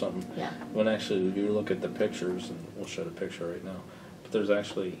smudges or something. Yeah. When actually you look at the pictures, and we'll show the picture right now, but there's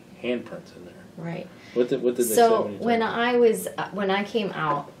actually handprints in there. Right. What did they say So when I came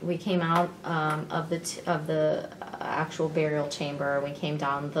out, we came out of the actual burial chamber. We came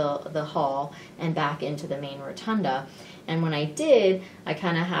down the hall and back into the main rotunda. And when I did, I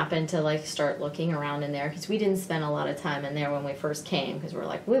kind of happened to start looking around in there because we didn't spend a lot of time in there when we first came because we're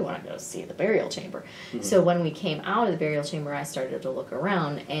like, we want to go see the burial chamber. Mm-hmm. So when we came out of the burial chamber, I started to look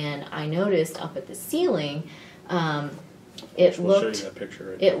around and I noticed up at the ceiling. It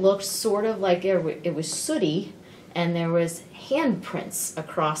looked sort of like it was sooty, and there was handprints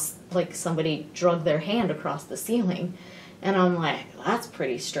across, like somebody drug their hand across the ceiling. And I'm like, that's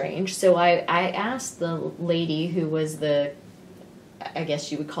pretty strange. So I asked the lady who was I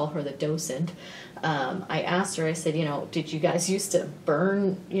guess you would call her the docent. I asked her, I said, did you guys used to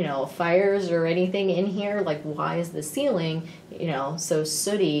burn, fires or anything in here? Like, why is the ceiling, so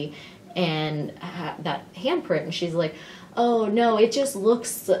sooty and that handprint? And she's like, oh no, it just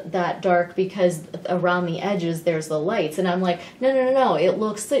looks that dark because around the edges there's the lights. And I'm like, no, it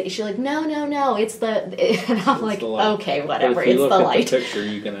looks sooty. She's like, no, it's the, and I'm like, okay, whatever, it's the light. If you look at the picture,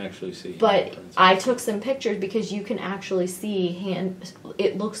 you can actually see. But I took some pictures because you can actually see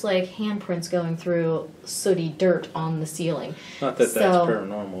it looks like handprints going through sooty dirt on the ceiling. Not that that's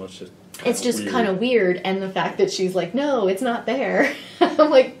paranormal, it's just kind of weird. And the fact that she's like, no, it's not there. I'm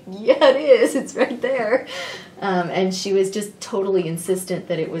like, yeah, it is. It's right there. And she was just totally insistent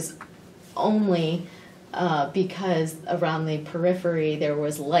that it was only because around the periphery there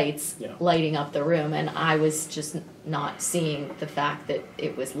was lights lighting up the room, and I was just not seeing the fact that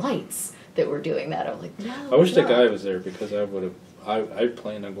it was lights that were doing that. I was like, no. I wish the guy was there because I would have. I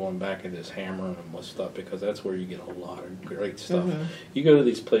planned on going back and just hammering them with stuff because that's where you get a lot of great stuff. Mm-hmm. You go to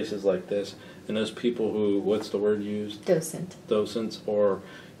these places like this, and those people who, what's the word used? Docents, or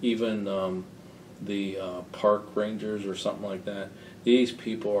even the park rangers or something like that. These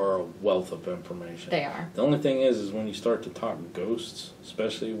people are a wealth of information. They are. The only thing is when you start to talk ghosts,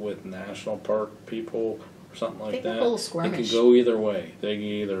 especially with national park people or something like that, it can go either way. They can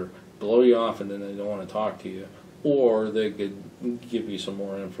either blow you off and then they don't want to talk to you, or they could give you some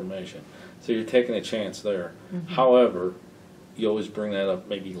more information. So you're taking a chance there. Mm-hmm. However, you always bring that up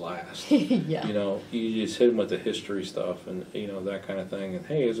maybe last. Yeah. You just hit them with the history stuff and, that kind of thing. And,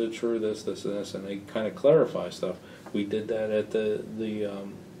 hey, is it true this, and this? And they kind of clarify stuff. We did that at the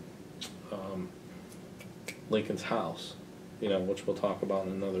Lincoln's house, which we'll talk about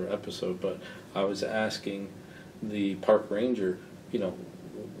in another episode. But I was asking the park ranger,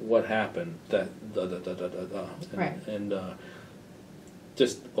 what happened, that and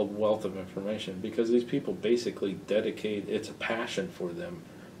just a wealth of information, because these people basically dedicate, it's a passion for them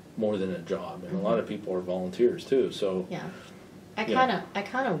more than a job, and a lot of people are volunteers too. So yeah, I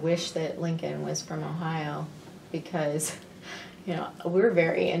kind of wish that Lincoln was from Ohio, because we're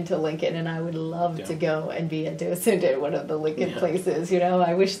very into Lincoln, and I would love to go and be a docent at one of the Lincoln places.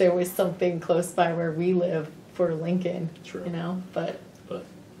 I wish there was something close by where we live for Lincoln. True. But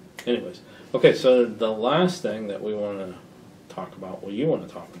anyways, okay, so the last thing that we want to talk about, you want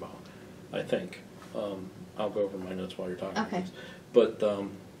to talk about, I think, I'll go over my notes while you're talking. Okay. But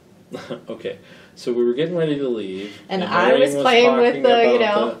Okay, so we were getting ready to leave, And I was playing with talking the,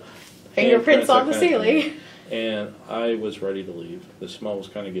 about fingerprints on the that kind of thing. ceiling. And I was ready to leave. The smell was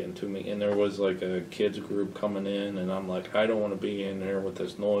kind of getting to me, and there was like a kids group coming in, and I'm like, I don't want to be in there with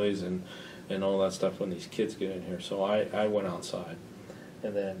this noise and all that stuff when these kids get in here. So I went outside,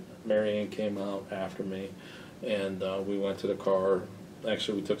 and then Marianne came out after me, and we went to the car.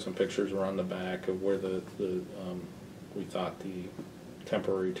 Actually, we took some pictures around the back of where we thought the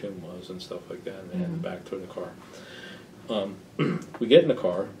temporary tomb was and stuff like that, and then back to the car. We get in the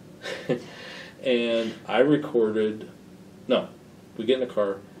car. And I recorded, no, we get in the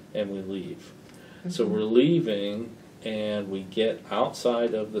car and we leave. So we're leaving and we get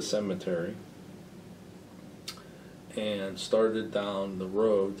outside of the cemetery and started down the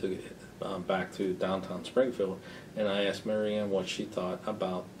road to get back to downtown Springfield. And I asked Marianne what she thought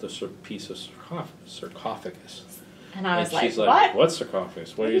about the piece of sarcophagus. And I was and like, she's what? What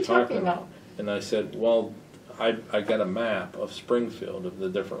sarcophagus? What are you talking about? And I said, well, I got a map of Springfield of the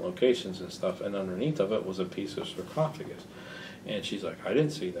different locations and stuff, and underneath of it was a piece of sarcophagus. And she's like, I didn't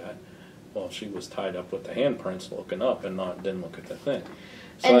see that. Well, she was tied up with the handprints looking up and didn't look at the thing.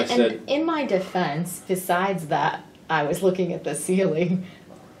 So I said, and in my defense, besides that, I was looking at the ceiling.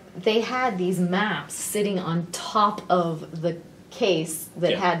 They had these maps sitting on top of the case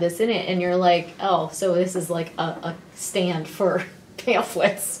that had this in it, and you're like, oh, so this is like a stand for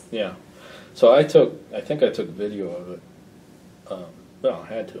pamphlets. Yeah. So I think I took video of it. Well,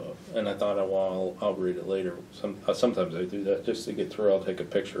 I had to have, and I thought, well, I'll read it later. Sometimes I do that just to get through. I'll take a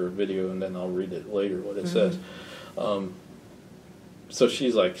picture or video, and then I'll read it later what it says. So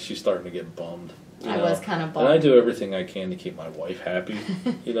she's starting to get bummed. I was kind of bummed. And I do everything I can to keep my wife happy.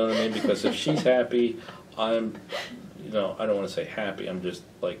 You know what I mean? Because if she's happy, I'm, I don't want to say happy. I'm just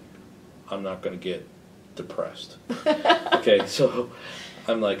like, I'm not going to get depressed. Okay, so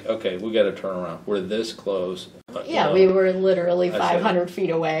I'm like, okay, we got to turn around. We're this close. We were literally 500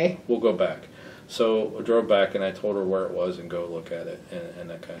 feet away. We'll go back. So I drove back and I told her where it was and go look at it and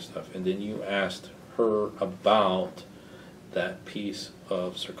that kind of stuff. And then you asked her about that piece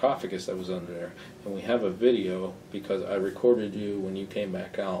of sarcophagus that was under there. And we have a video because I recorded you when you came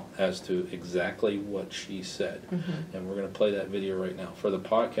back out as to exactly what she said. And we're going to play that video right now. For the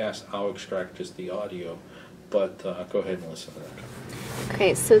podcast, I'll extract just the audio. But go ahead and listen to that.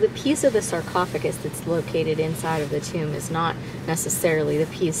 Okay, so the piece of the sarcophagus that's located inside of the tomb is not necessarily the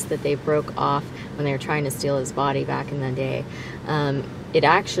piece that they broke off when they were trying to steal his body back in the day. It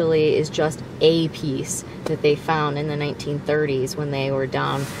actually is just a piece that they found in the 1930s when they were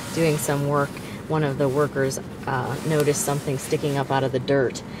down doing some work. One of the workers noticed something sticking up out of the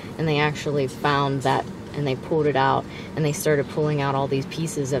dirt, and they actually found that, and they pulled it out, and they started pulling out all these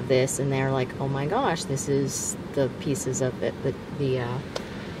pieces of this, and they're like, oh my gosh, this is the pieces of it, the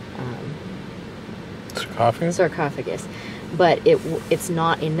sarcophagus. But it's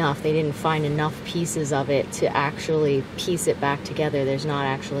not enough. They didn't find enough pieces of it to actually piece it back together. There's not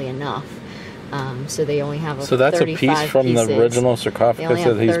actually enough. So they only have So that's a piece from pieces. The original sarcophagus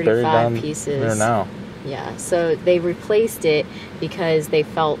that he's buried down there now. Yeah, so they replaced it because they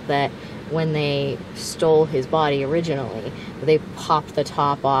felt that when they stole his body originally, they popped the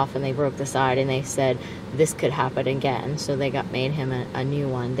top off and they broke the side, and they said this could happen again. So they made him a new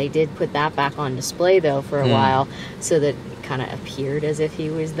one. They did put that back on display though for a while, so that it kind of appeared as if he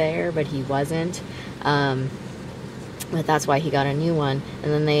was there, but he wasn't. But that's why he got a new one.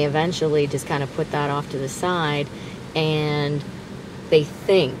 And then they eventually just kind of put that off to the side, and they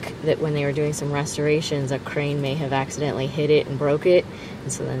think that when they were doing some restorations, a crane may have accidentally hit it and broke it,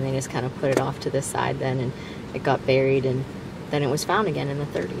 and so then they just kind of put it off to the side then, and it got buried, and then it was found again in the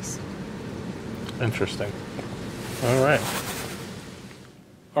 30s. Interesting. All right.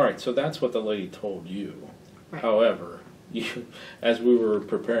 All right, so that's what the lady told you. Right. However, as we were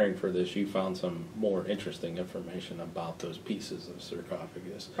preparing for this, you found some more interesting information about those pieces of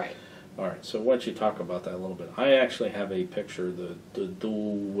sarcophagus. Right. All right, so why don't you talk about that a little bit? I actually have a picture, the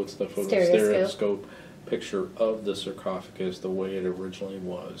dual, what's the photo? Stereoscope picture of the sarcophagus the way it originally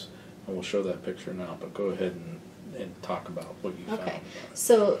was. And we'll show that picture now, but go ahead and talk about what you found. Okay,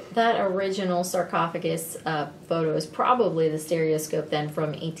 so that original sarcophagus photo is probably the stereoscope then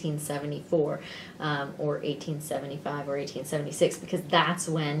from 1874 or 1875 or 1876, because that's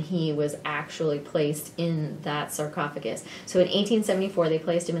when he was actually placed in that sarcophagus. So in 1874 they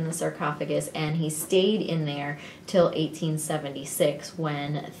placed him in the sarcophagus, and he stayed in there till 1876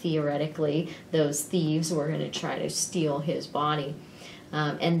 when theoretically those thieves were going to try to steal his body.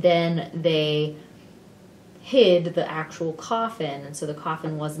 And then they hid the actual coffin, and so the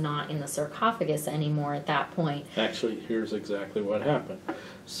coffin was not in the sarcophagus anymore at that point. Actually, here's exactly what happened.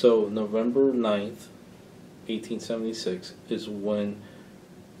 So November 9th, 1876 is when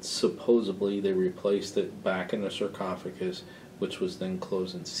supposedly they replaced it back in the sarcophagus, which was then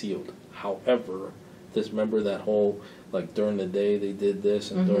closed and sealed. However, remember that whole, like during the day they did this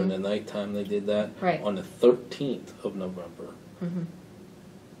and during the nighttime they did that? Right. On the 13th of November, Mm-hmm.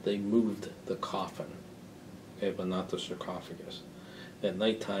 they moved the coffin, okay, but not the sarcophagus. At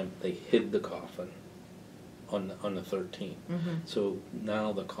nighttime, they hid the coffin on the 13th. Mm-hmm. So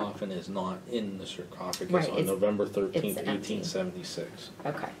now the coffin is not in the sarcophagus Right, on November 13th, it's empty. 1876.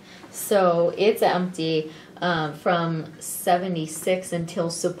 Okay, so it's empty from 76 until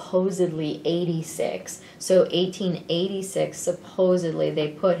supposedly 86. So 1886, supposedly they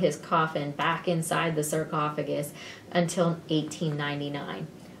put his coffin back inside the sarcophagus until 1899.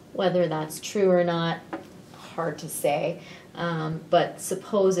 Whether that's true or not, hard to say. But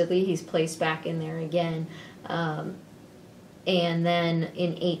supposedly he's placed back in there again. And then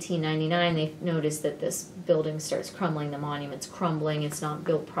in 1899, they noticed that this building starts crumbling. The monument's crumbling. It's not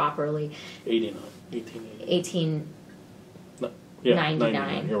built properly. 1899.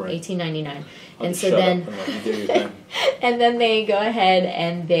 1899. You're right. 1899. I'll And just so shut then, up and let you do your thing. and then they go ahead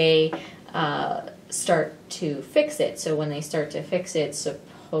and they start to fix it. So when they start to fix it,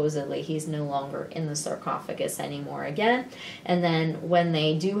 supposedly he's no longer in the sarcophagus anymore again. And then when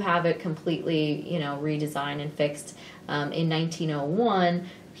they do have it completely, redesigned and fixed, in 1901,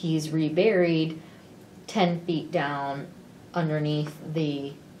 he's reburied 10 feet down underneath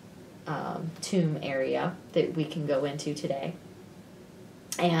the tomb area that we can go into today.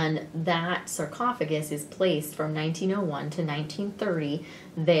 And that sarcophagus is placed from 1901 to 1930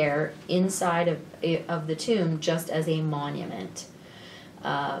 there inside of the tomb just as a monument.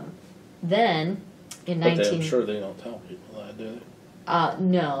 Then in I'm sure they don't tell people that, do they?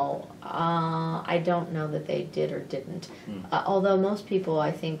 No, I don't know that they did or didn't. Although most people,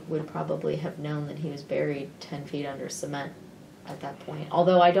 I think, would probably have known that he was buried 10 feet under cement at that point.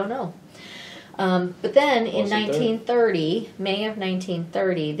 Although I don't know. But then in 1930, May of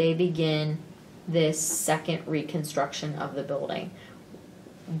 1930, they begin this second reconstruction of the building.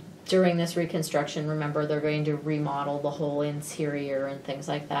 During this reconstruction, remember, they're going to remodel the whole interior and things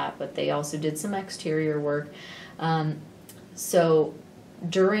like that, but they also did some exterior work. So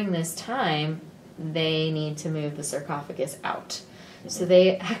during this time, they need to move the sarcophagus out. So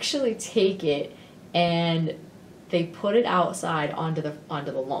they actually take it and they put it outside onto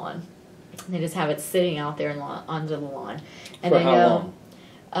the lawn. They just have it sitting out there onto the lawn. And For I how know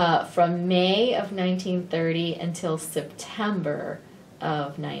long? From May of 1930 until September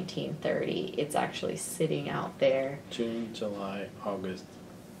of 1930, it's actually sitting out there. June, July, August.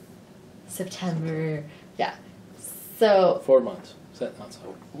 September, yeah. So 4 months. Sitting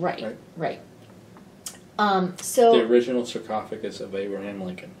outside. right. The original sarcophagus of Abraham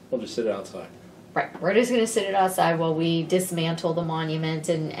Lincoln. We'll just sit outside. Right. We're just going to sit it outside while we dismantle the monument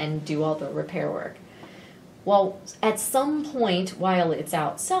and do all the repair work. Well, at some point while it's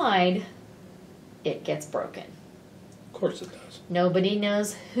outside, it gets broken. Of course it does. Nobody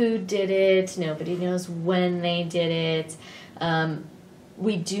knows who did it. Nobody knows when they did it.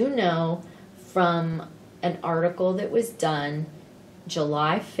 We do know from an article that was done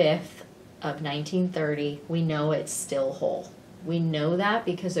July 5th of 1930, we know it's still whole. We know that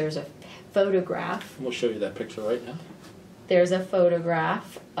because there's a photograph. We'll show you that picture right now. There's a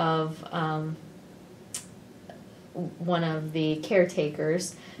photograph of one of the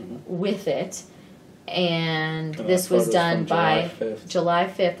caretakers with it, and this was done by July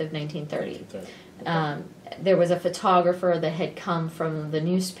 5th of 1930. Okay. There was a photographer that had come from the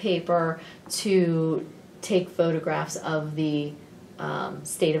newspaper to take photographs of the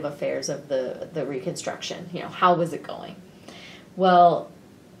state of affairs of the reconstruction. How was it going? Well,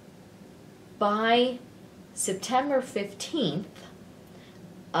 by September 15th,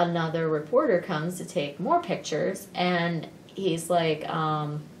 another reporter comes to take more pictures, and he's like,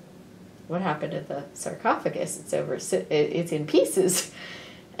 what happened to the sarcophagus? It's in pieces.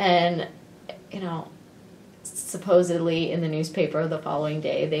 And, supposedly in the newspaper the following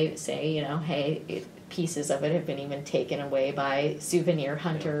day, they say, hey, pieces of it have been even taken away by souvenir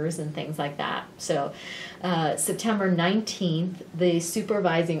hunters and things like that. So September 19th, the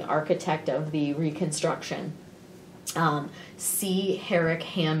supervising architect of the reconstruction, C. Herrick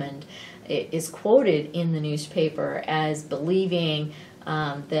Hammond, is quoted in the newspaper as believing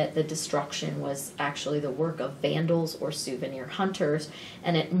that the destruction was actually the work of vandals or souvenir hunters,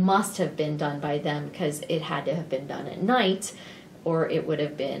 and it must have been done by them because it had to have been done at night or it would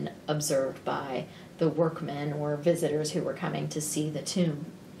have been observed by the workmen or visitors who were coming to see the tomb.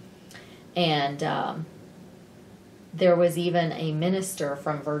 And there was even a minister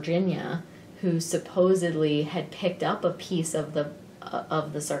from Virginia who supposedly had picked up a piece of the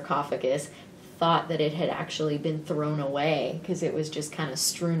sarcophagus, thought that it had actually been thrown away because it was just kind of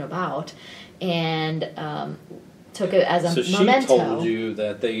strewn about, and took it as a memento. So she told you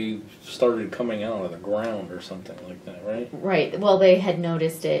that they started coming out of the ground or something like that, right? Right. Well, they had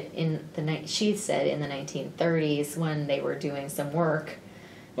noticed it she said in the 1930s when they were doing some work.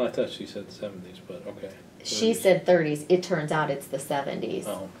 Well, I thought she said 70s, but okay. She said 30s. It turns out it's the 70s.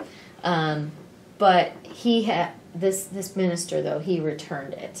 Oh. But he had this minister, though, he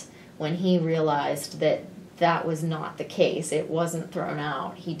returned it when he realized that that was not the case. It wasn't thrown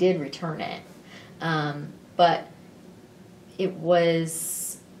out. He did return it, but it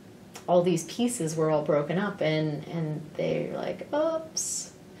was all these pieces were all broken up, and they're like,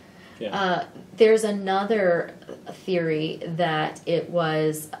 oops. Yeah. There's another theory that it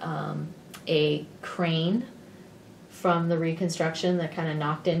was a crane from the reconstruction that kind of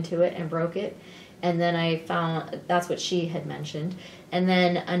knocked into it and broke it. And then I found, that's what she had mentioned. And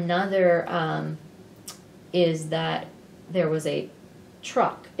then another is that there was a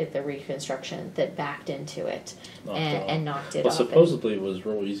truck at the reconstruction that backed into it and knocked it off. Well, supposedly it was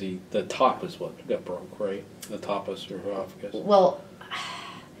real easy. The top is what got broke, right? The top of sarcophagus. Well,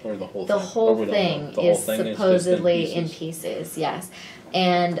 or the whole the thing. whole thing is supposedly in pieces, yes.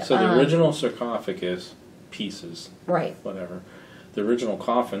 And so the original sarcophagus pieces, right? Whatever. The original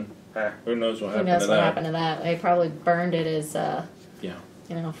coffin. Who knows what happened to that? Who knows what happened to that? They probably burned it as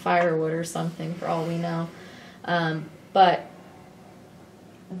firewood or something, for all we know. But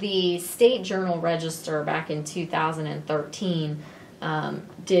the State Journal Register back in 2013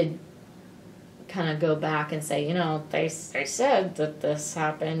 did kind of go back and say, they said that this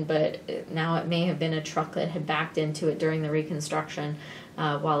happened, but now it may have been a truck that had backed into it during the reconstruction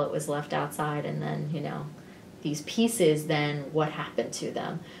while it was left outside, and then, these pieces, then what happened to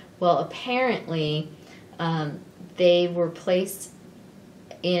them? Well, apparently they were placed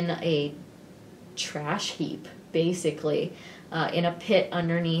in a trash heap, basically, in a pit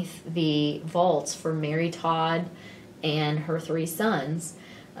underneath the vaults for Mary Todd and her 3 sons.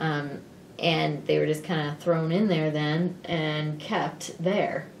 And they were just kind of thrown in there then and kept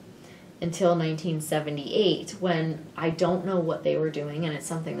there until 1978, when I don't know what they were doing, and it's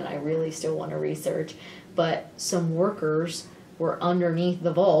something that I really still want to research, but some workers were underneath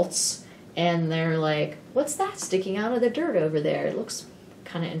the vaults, and they're like, what's that sticking out of the dirt over there? It looks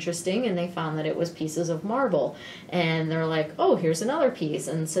kind of interesting, and they found that it was pieces of marble, and they're like, oh, here's another piece,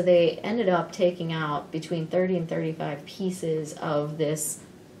 and so they ended up taking out between 30 and 35 pieces of this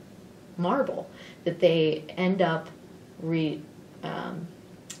marble that they end up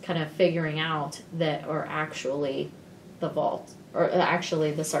kind of figuring out that are actually the vault, or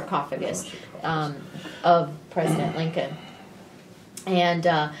actually the sarcophagus of President Lincoln. And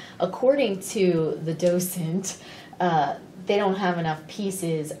according to the docent, they don't have enough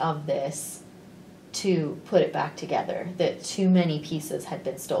pieces of this to put it back together, that too many pieces had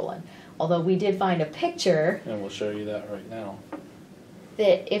been stolen. Although we did find a picture. And we'll show you that right now.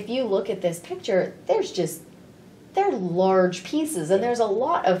 That if you look at this picture, they're large pieces, and there's a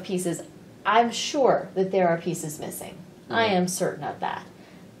lot of pieces. I'm sure that there are pieces missing. Mm-hmm. I am certain of that.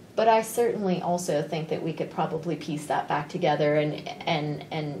 But I certainly also think that we could probably piece that back together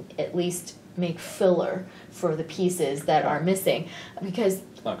and at least make filler for the pieces that are missing, because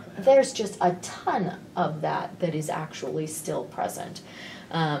there's just a ton of that is actually still present.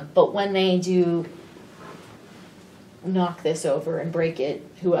 But when they do knock this over and break it,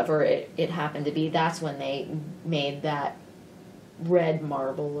 whoever it happened to be, that's when they made that red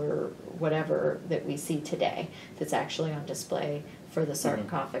marble or whatever that we see today that's actually on display for the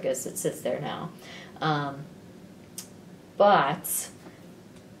sarcophagus that sits there now. But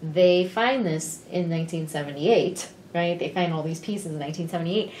they find this in 1978, right? They find all these pieces in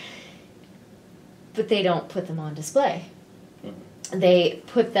 1978, but they don't put them on display. They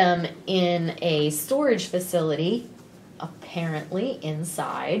put them in a storage facility, apparently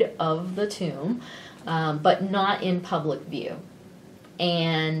inside of the tomb, but not in public view.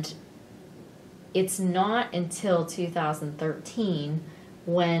 And it's not until 2013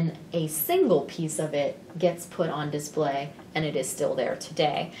 when a single piece of it gets put on display, and it is still there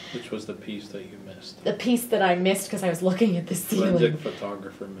today. Which was the piece that you missed? The piece that I missed because I was looking at the ceiling. Forensic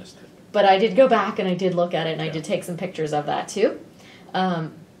photographer missed it. But I did go back and I did look at it, and I did take some pictures of that too.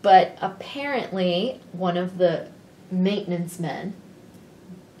 But apparently one of the maintenance men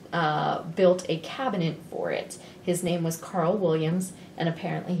built a cabinet for it. His name was Carl Williams, and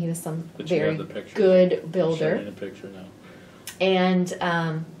apparently he was some very good builder. I'm showing a picture now.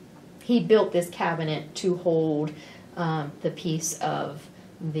 And he built this cabinet to hold the piece of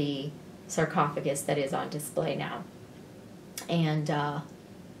the sarcophagus that is on display now. And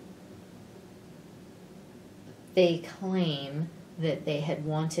they claim that they had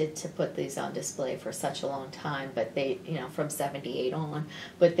wanted to put these on display for such a long time, but they, from 78 on,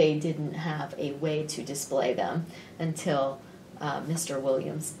 but they didn't have a way to display them until Mr.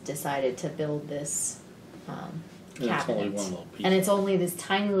 Williams decided to build this cabinet. It's only one little piece. And it's only this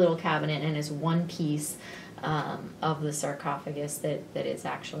tiny little cabinet, and it's one piece of the sarcophagus that is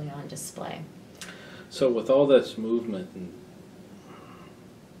actually on display. So with all this movement and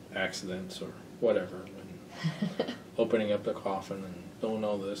accidents or whatever, opening up the coffin and doing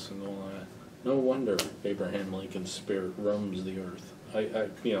all this and all that, no wonder Abraham Lincoln's spirit roams the earth.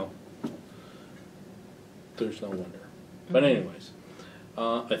 There's no wonder. But anyways,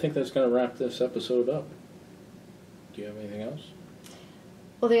 I think that's going to wrap this episode up. Do you have anything else?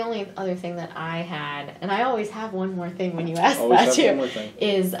 Well, the only other thing that I had, and I always have one more thing when you ask that too,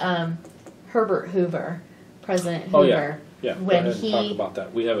 is Herbert Hoover, President Hoover. Oh, yeah. Yeah, go ahead and talk about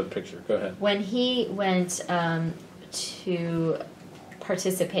that. We have a picture. Go ahead. When he went to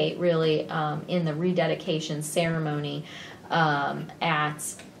participate, really, in the rededication ceremony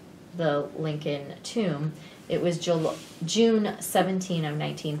at the Lincoln tomb, it was June 17 of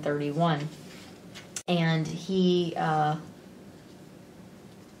 1931. And he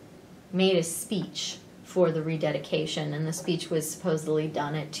made a speech for the rededication, and the speech was supposedly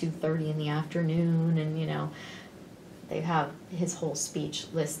done at 2:30 in the afternoon, and they have his whole speech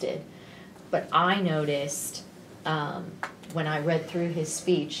listed. But I noticed when I read through his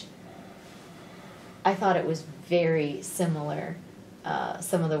speech, I thought it was very similar,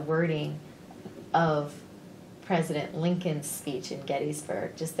 some of the wording of President Lincoln's speech in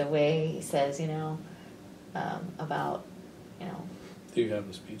Gettysburg, just the way he says, about, Do you have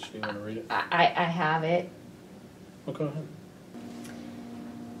the speech? Do you want to read it? I have it. Oh, go ahead.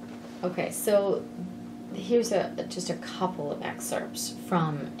 Okay, so here's just a couple of excerpts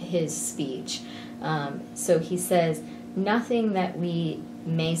from his speech. So he says, "Nothing that we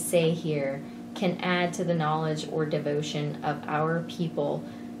may say here can add to the knowledge or devotion of our people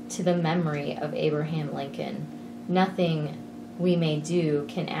to the memory of Abraham Lincoln. Nothing we may do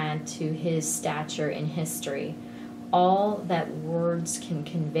can add to his stature in history. All that words can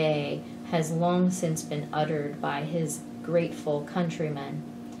convey has long since been uttered by his grateful countrymen.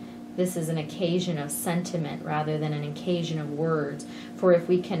 This is an occasion of sentiment rather than an occasion of words, for if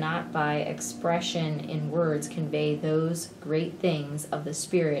we cannot by expression in words convey those great things of the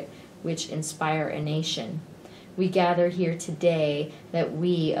spirit which inspire a nation, we gather here today that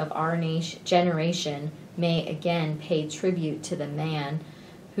we of our generation may again pay tribute to the man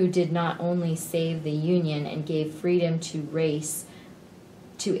who did not only save the Union and gave freedom to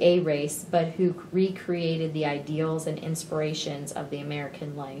a race, but who recreated the ideals and inspirations of the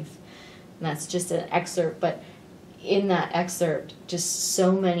American life." And that's just an excerpt, but in that excerpt, just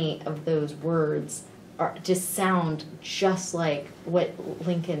so many of those words just sound just like what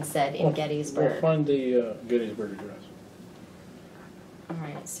Lincoln said in Gettysburg. We'll find the Gettysburg Address. All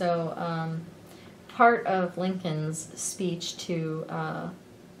right, so part of Lincoln's speech to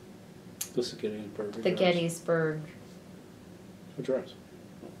This is Gettysburg Address. the Gettysburg, Address.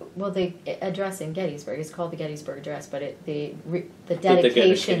 well, the address in Gettysburg is called the Gettysburg Address, but the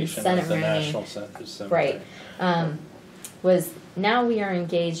dedication ceremony, the National Cemetery. right, was, "Now we are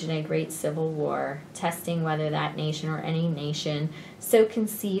engaged in a great civil war, testing whether that nation or any nation so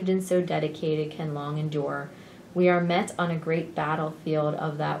conceived and so dedicated can long endure. We are met on a great battlefield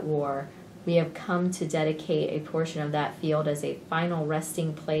of that war. We have come to dedicate a portion of that field as a final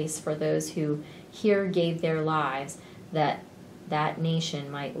resting place for those who here gave their lives that that nation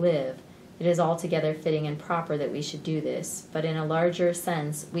might live. It is altogether fitting and proper that we should do this, but in a larger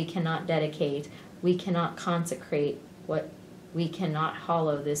sense we cannot dedicate, we cannot consecrate, we cannot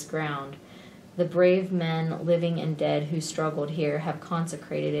hallow this ground. The brave men, living and dead, who struggled here have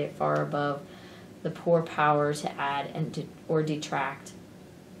consecrated it far above the poor power to add or detract.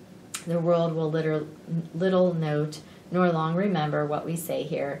 The world will little note nor long remember what we say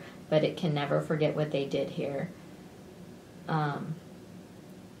here, but it can never forget what they did here." Of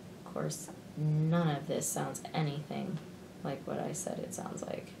course, none of this sounds anything like what I said it sounds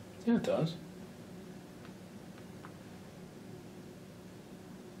like. Yeah, it does.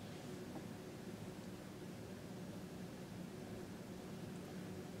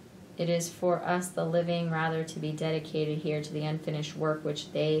 It is for us, the living, rather to be dedicated here to the unfinished work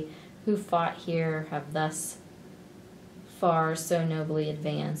which they who fought here have thus far so nobly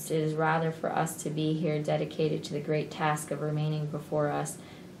advanced. It is rather for us to be here dedicated to the great task of remaining before us,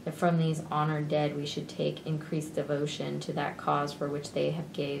 that from these honored dead we should take increased devotion to that cause for which they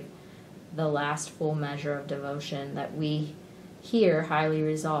have gave the last full measure of devotion, that we here highly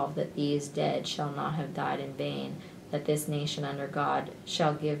resolve that these dead shall not have died in vain, that this nation under God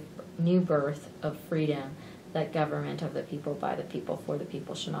shall give new birth of freedom, that government of the people, by the people, for the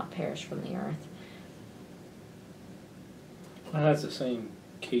people shall not perish from the earth. Well, that's the same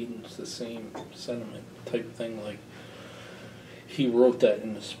cadence, the same sentiment type thing, like he wrote that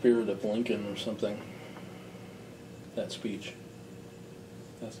in the spirit of Lincoln or something, that speech.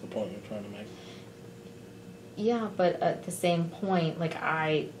 That's the point I'm trying to make. Yeah, but at the same point, like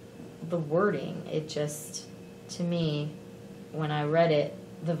the wording, it just, to me, when I read it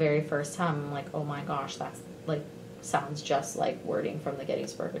the very first time, I'm like, oh my gosh, that's like, sounds just like wording from the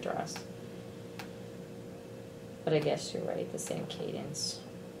Gettysburg Address. But I guess you're right, the same cadence.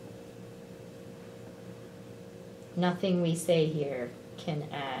 Nothing we say here can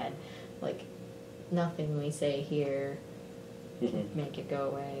add, like, nothing we say here can make it go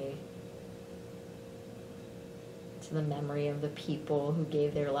away. To the memory of the people who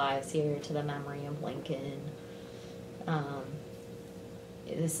gave their lives here, to the memory of Lincoln.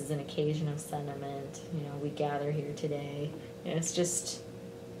 This is an occasion of sentiment. You know, we gather here today. And it's just,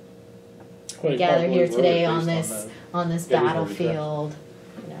 we gather here today on this battlefield.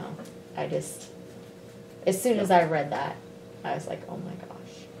 You know, I just, as soon as I read that, I was like, oh my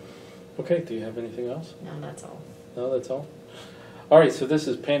gosh. Okay, do you have anything else? No, that's all. No, that's all? All right, so this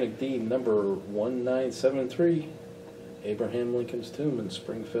is Panic D number 1973, Abraham Lincoln's tomb in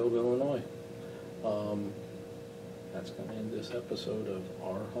Springfield, Illinois. That's going to end this episode of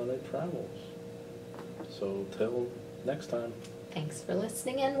Our Haunted Travels. So till next time. Thanks for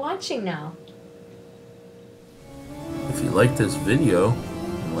listening and watching now. If you like this video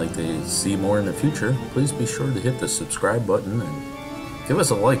and like to see more in the future, please be sure to hit the subscribe button and give us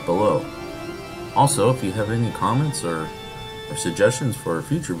a like below. Also, if you have any comments or suggestions for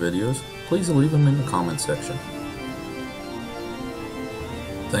future videos, please leave them in the comment section.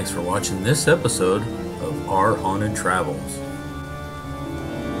 Thanks for watching this episode of Our Haunted Travels.